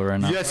how I feel right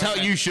now. That's how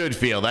you should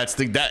feel.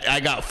 I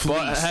got fleeced.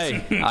 But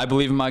hey, I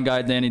believe in my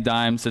guy Danny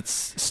Dimes. It's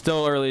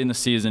still early in the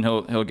season.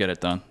 He'll get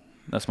it done.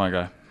 That's my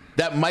guy.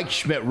 That Mike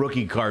Schmidt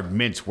rookie card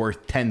mint's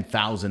worth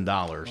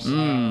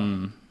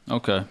 $10,000.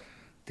 Okay.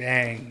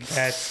 Dang,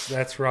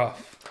 that's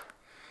rough.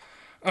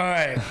 All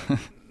right.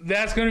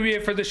 That's going to be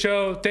it for the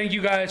show. Thank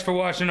you guys for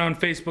watching on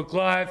Facebook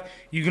Live.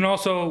 You can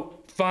also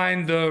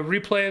find the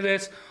replay of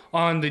this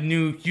on the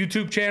new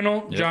YouTube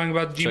channel, Jawing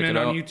About the G-Men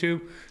on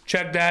YouTube.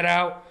 Check that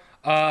out.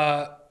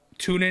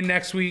 Tune in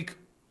next week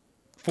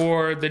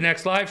for the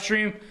next live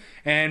stream,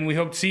 and we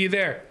hope to see you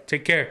there.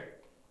 Take care.